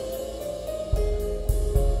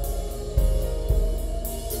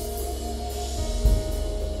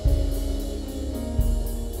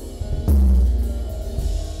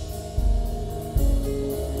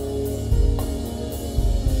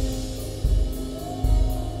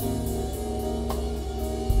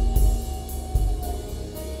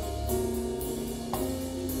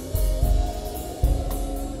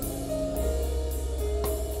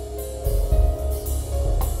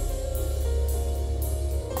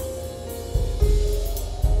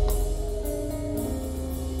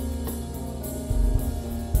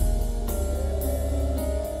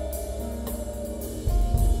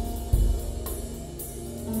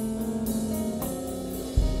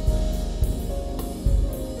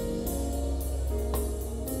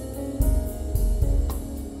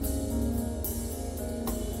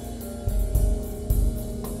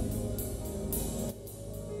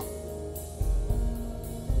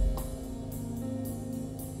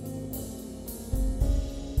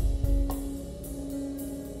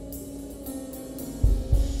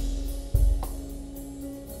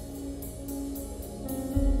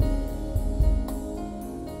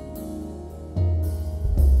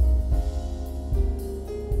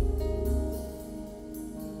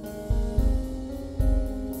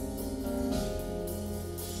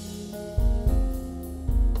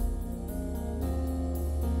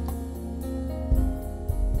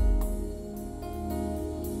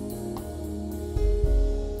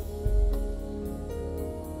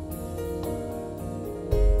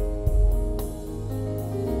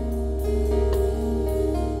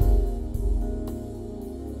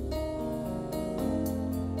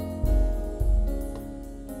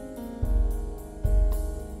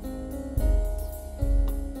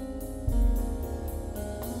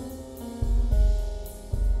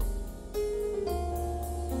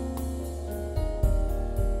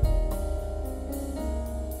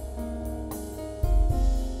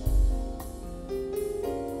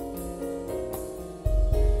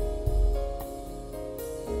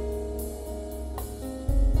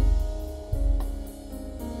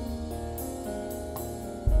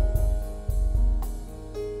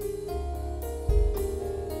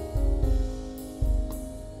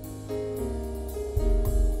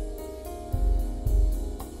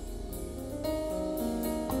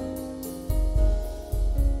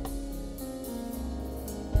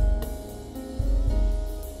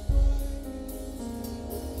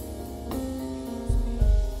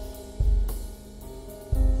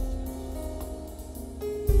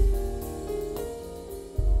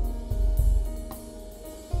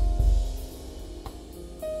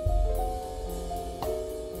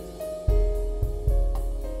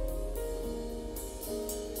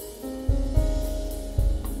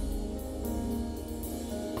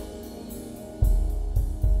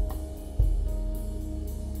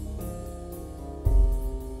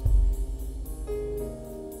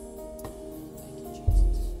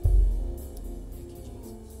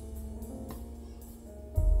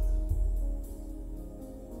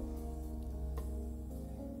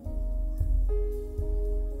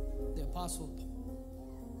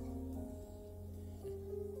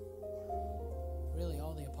 Really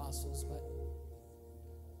all the apostles, but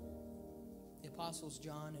the apostles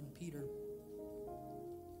John and Peter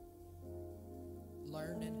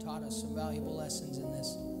learned and taught us some valuable lessons in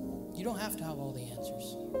this. You don't have to have all the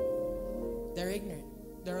answers. They're ignorant.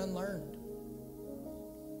 They're unlearned.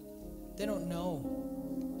 They don't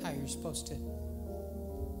know how you're supposed to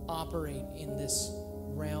operate in this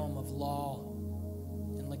realm of law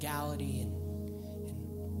and legality and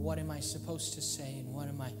what am I supposed to say and what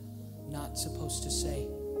am I not supposed to say.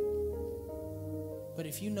 But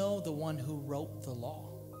if you know the one who wrote the law,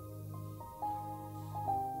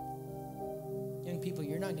 young people,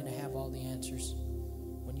 you're not going to have all the answers.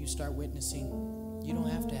 When you start witnessing, you don't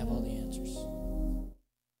have to have all the answers.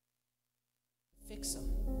 Fix them.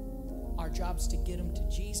 Our job's to get them to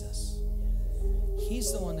Jesus.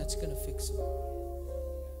 He's the one that's going to fix them.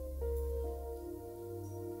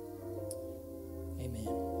 Amen.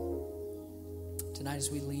 Tonight as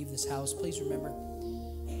we leave this house, please remember,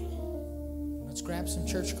 let's grab some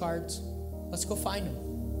church cards. Let's go find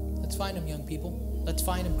them. Let's find them, young people. Let's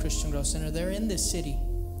find them, Christian Growth Center. They're in this city.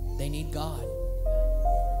 They need God.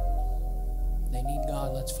 They need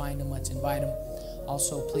God. Let's find them. Let's invite them.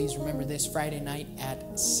 Also, please remember this Friday night at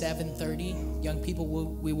 7:30. Young people,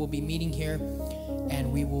 we will be meeting here,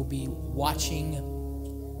 and we will be watching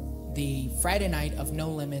the Friday night of No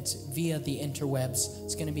Limits via the interwebs.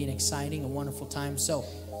 It's going to be an exciting and wonderful time. So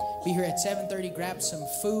be here at 7:30. Grab some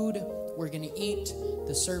food. We're going to eat.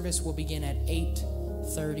 The service will begin at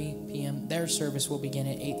 8:30 p.m. Their service will begin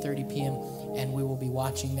at 8:30 p.m. and we will be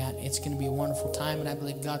watching that. It's going to be a wonderful time, and I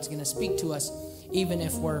believe God's going to speak to us even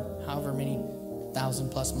if we're however many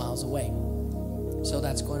 1,000+ miles away. So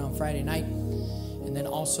that's going on Friday night. And then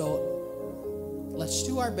also, let's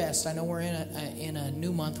do our best. I know we're in a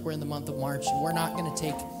new month. We're in the month of March, and we're not going to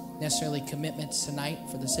take necessarily commitments tonight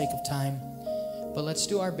for the sake of time, but let's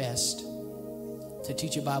do our best to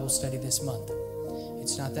teach a Bible study this month.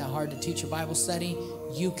 It's not that hard to teach a Bible study.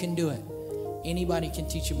 You can do it. Anybody can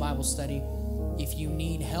teach a Bible study. If you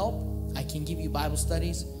need help, I can give you Bible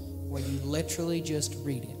studies where you literally just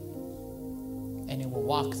read it, and it will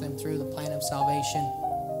walk them through the plan of salvation.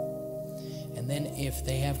 And then if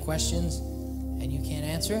they have questions and you can't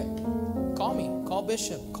answer it, call me, call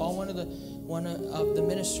Bishop, call one of the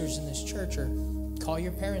ministers in this church, or call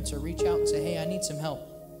your parents, or reach out and say, hey, I need some help.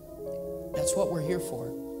 That's what we're here for.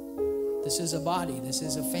 This is a body, this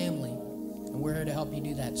is a family, and we're here to help you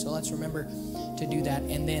do that. So let's remember to do that.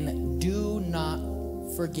 And then do not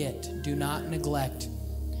forget, do not neglect.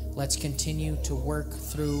 Let's continue to work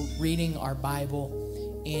through reading our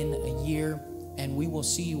Bible in a year, and we will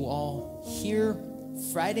see you all here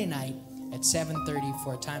Friday night at 7:30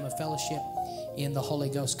 for a time of fellowship in the Holy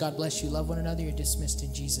Ghost. God bless you. Love one another. You're dismissed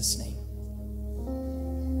in Jesus' name.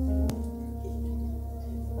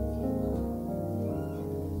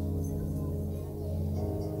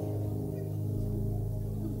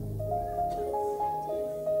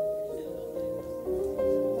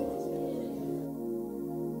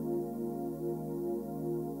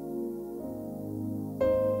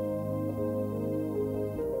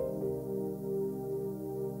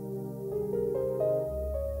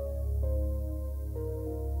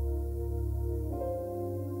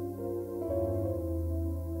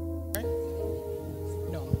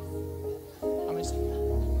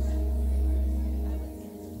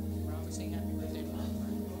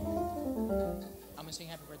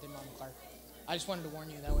 I just wanted to warn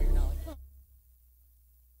you, that way you're not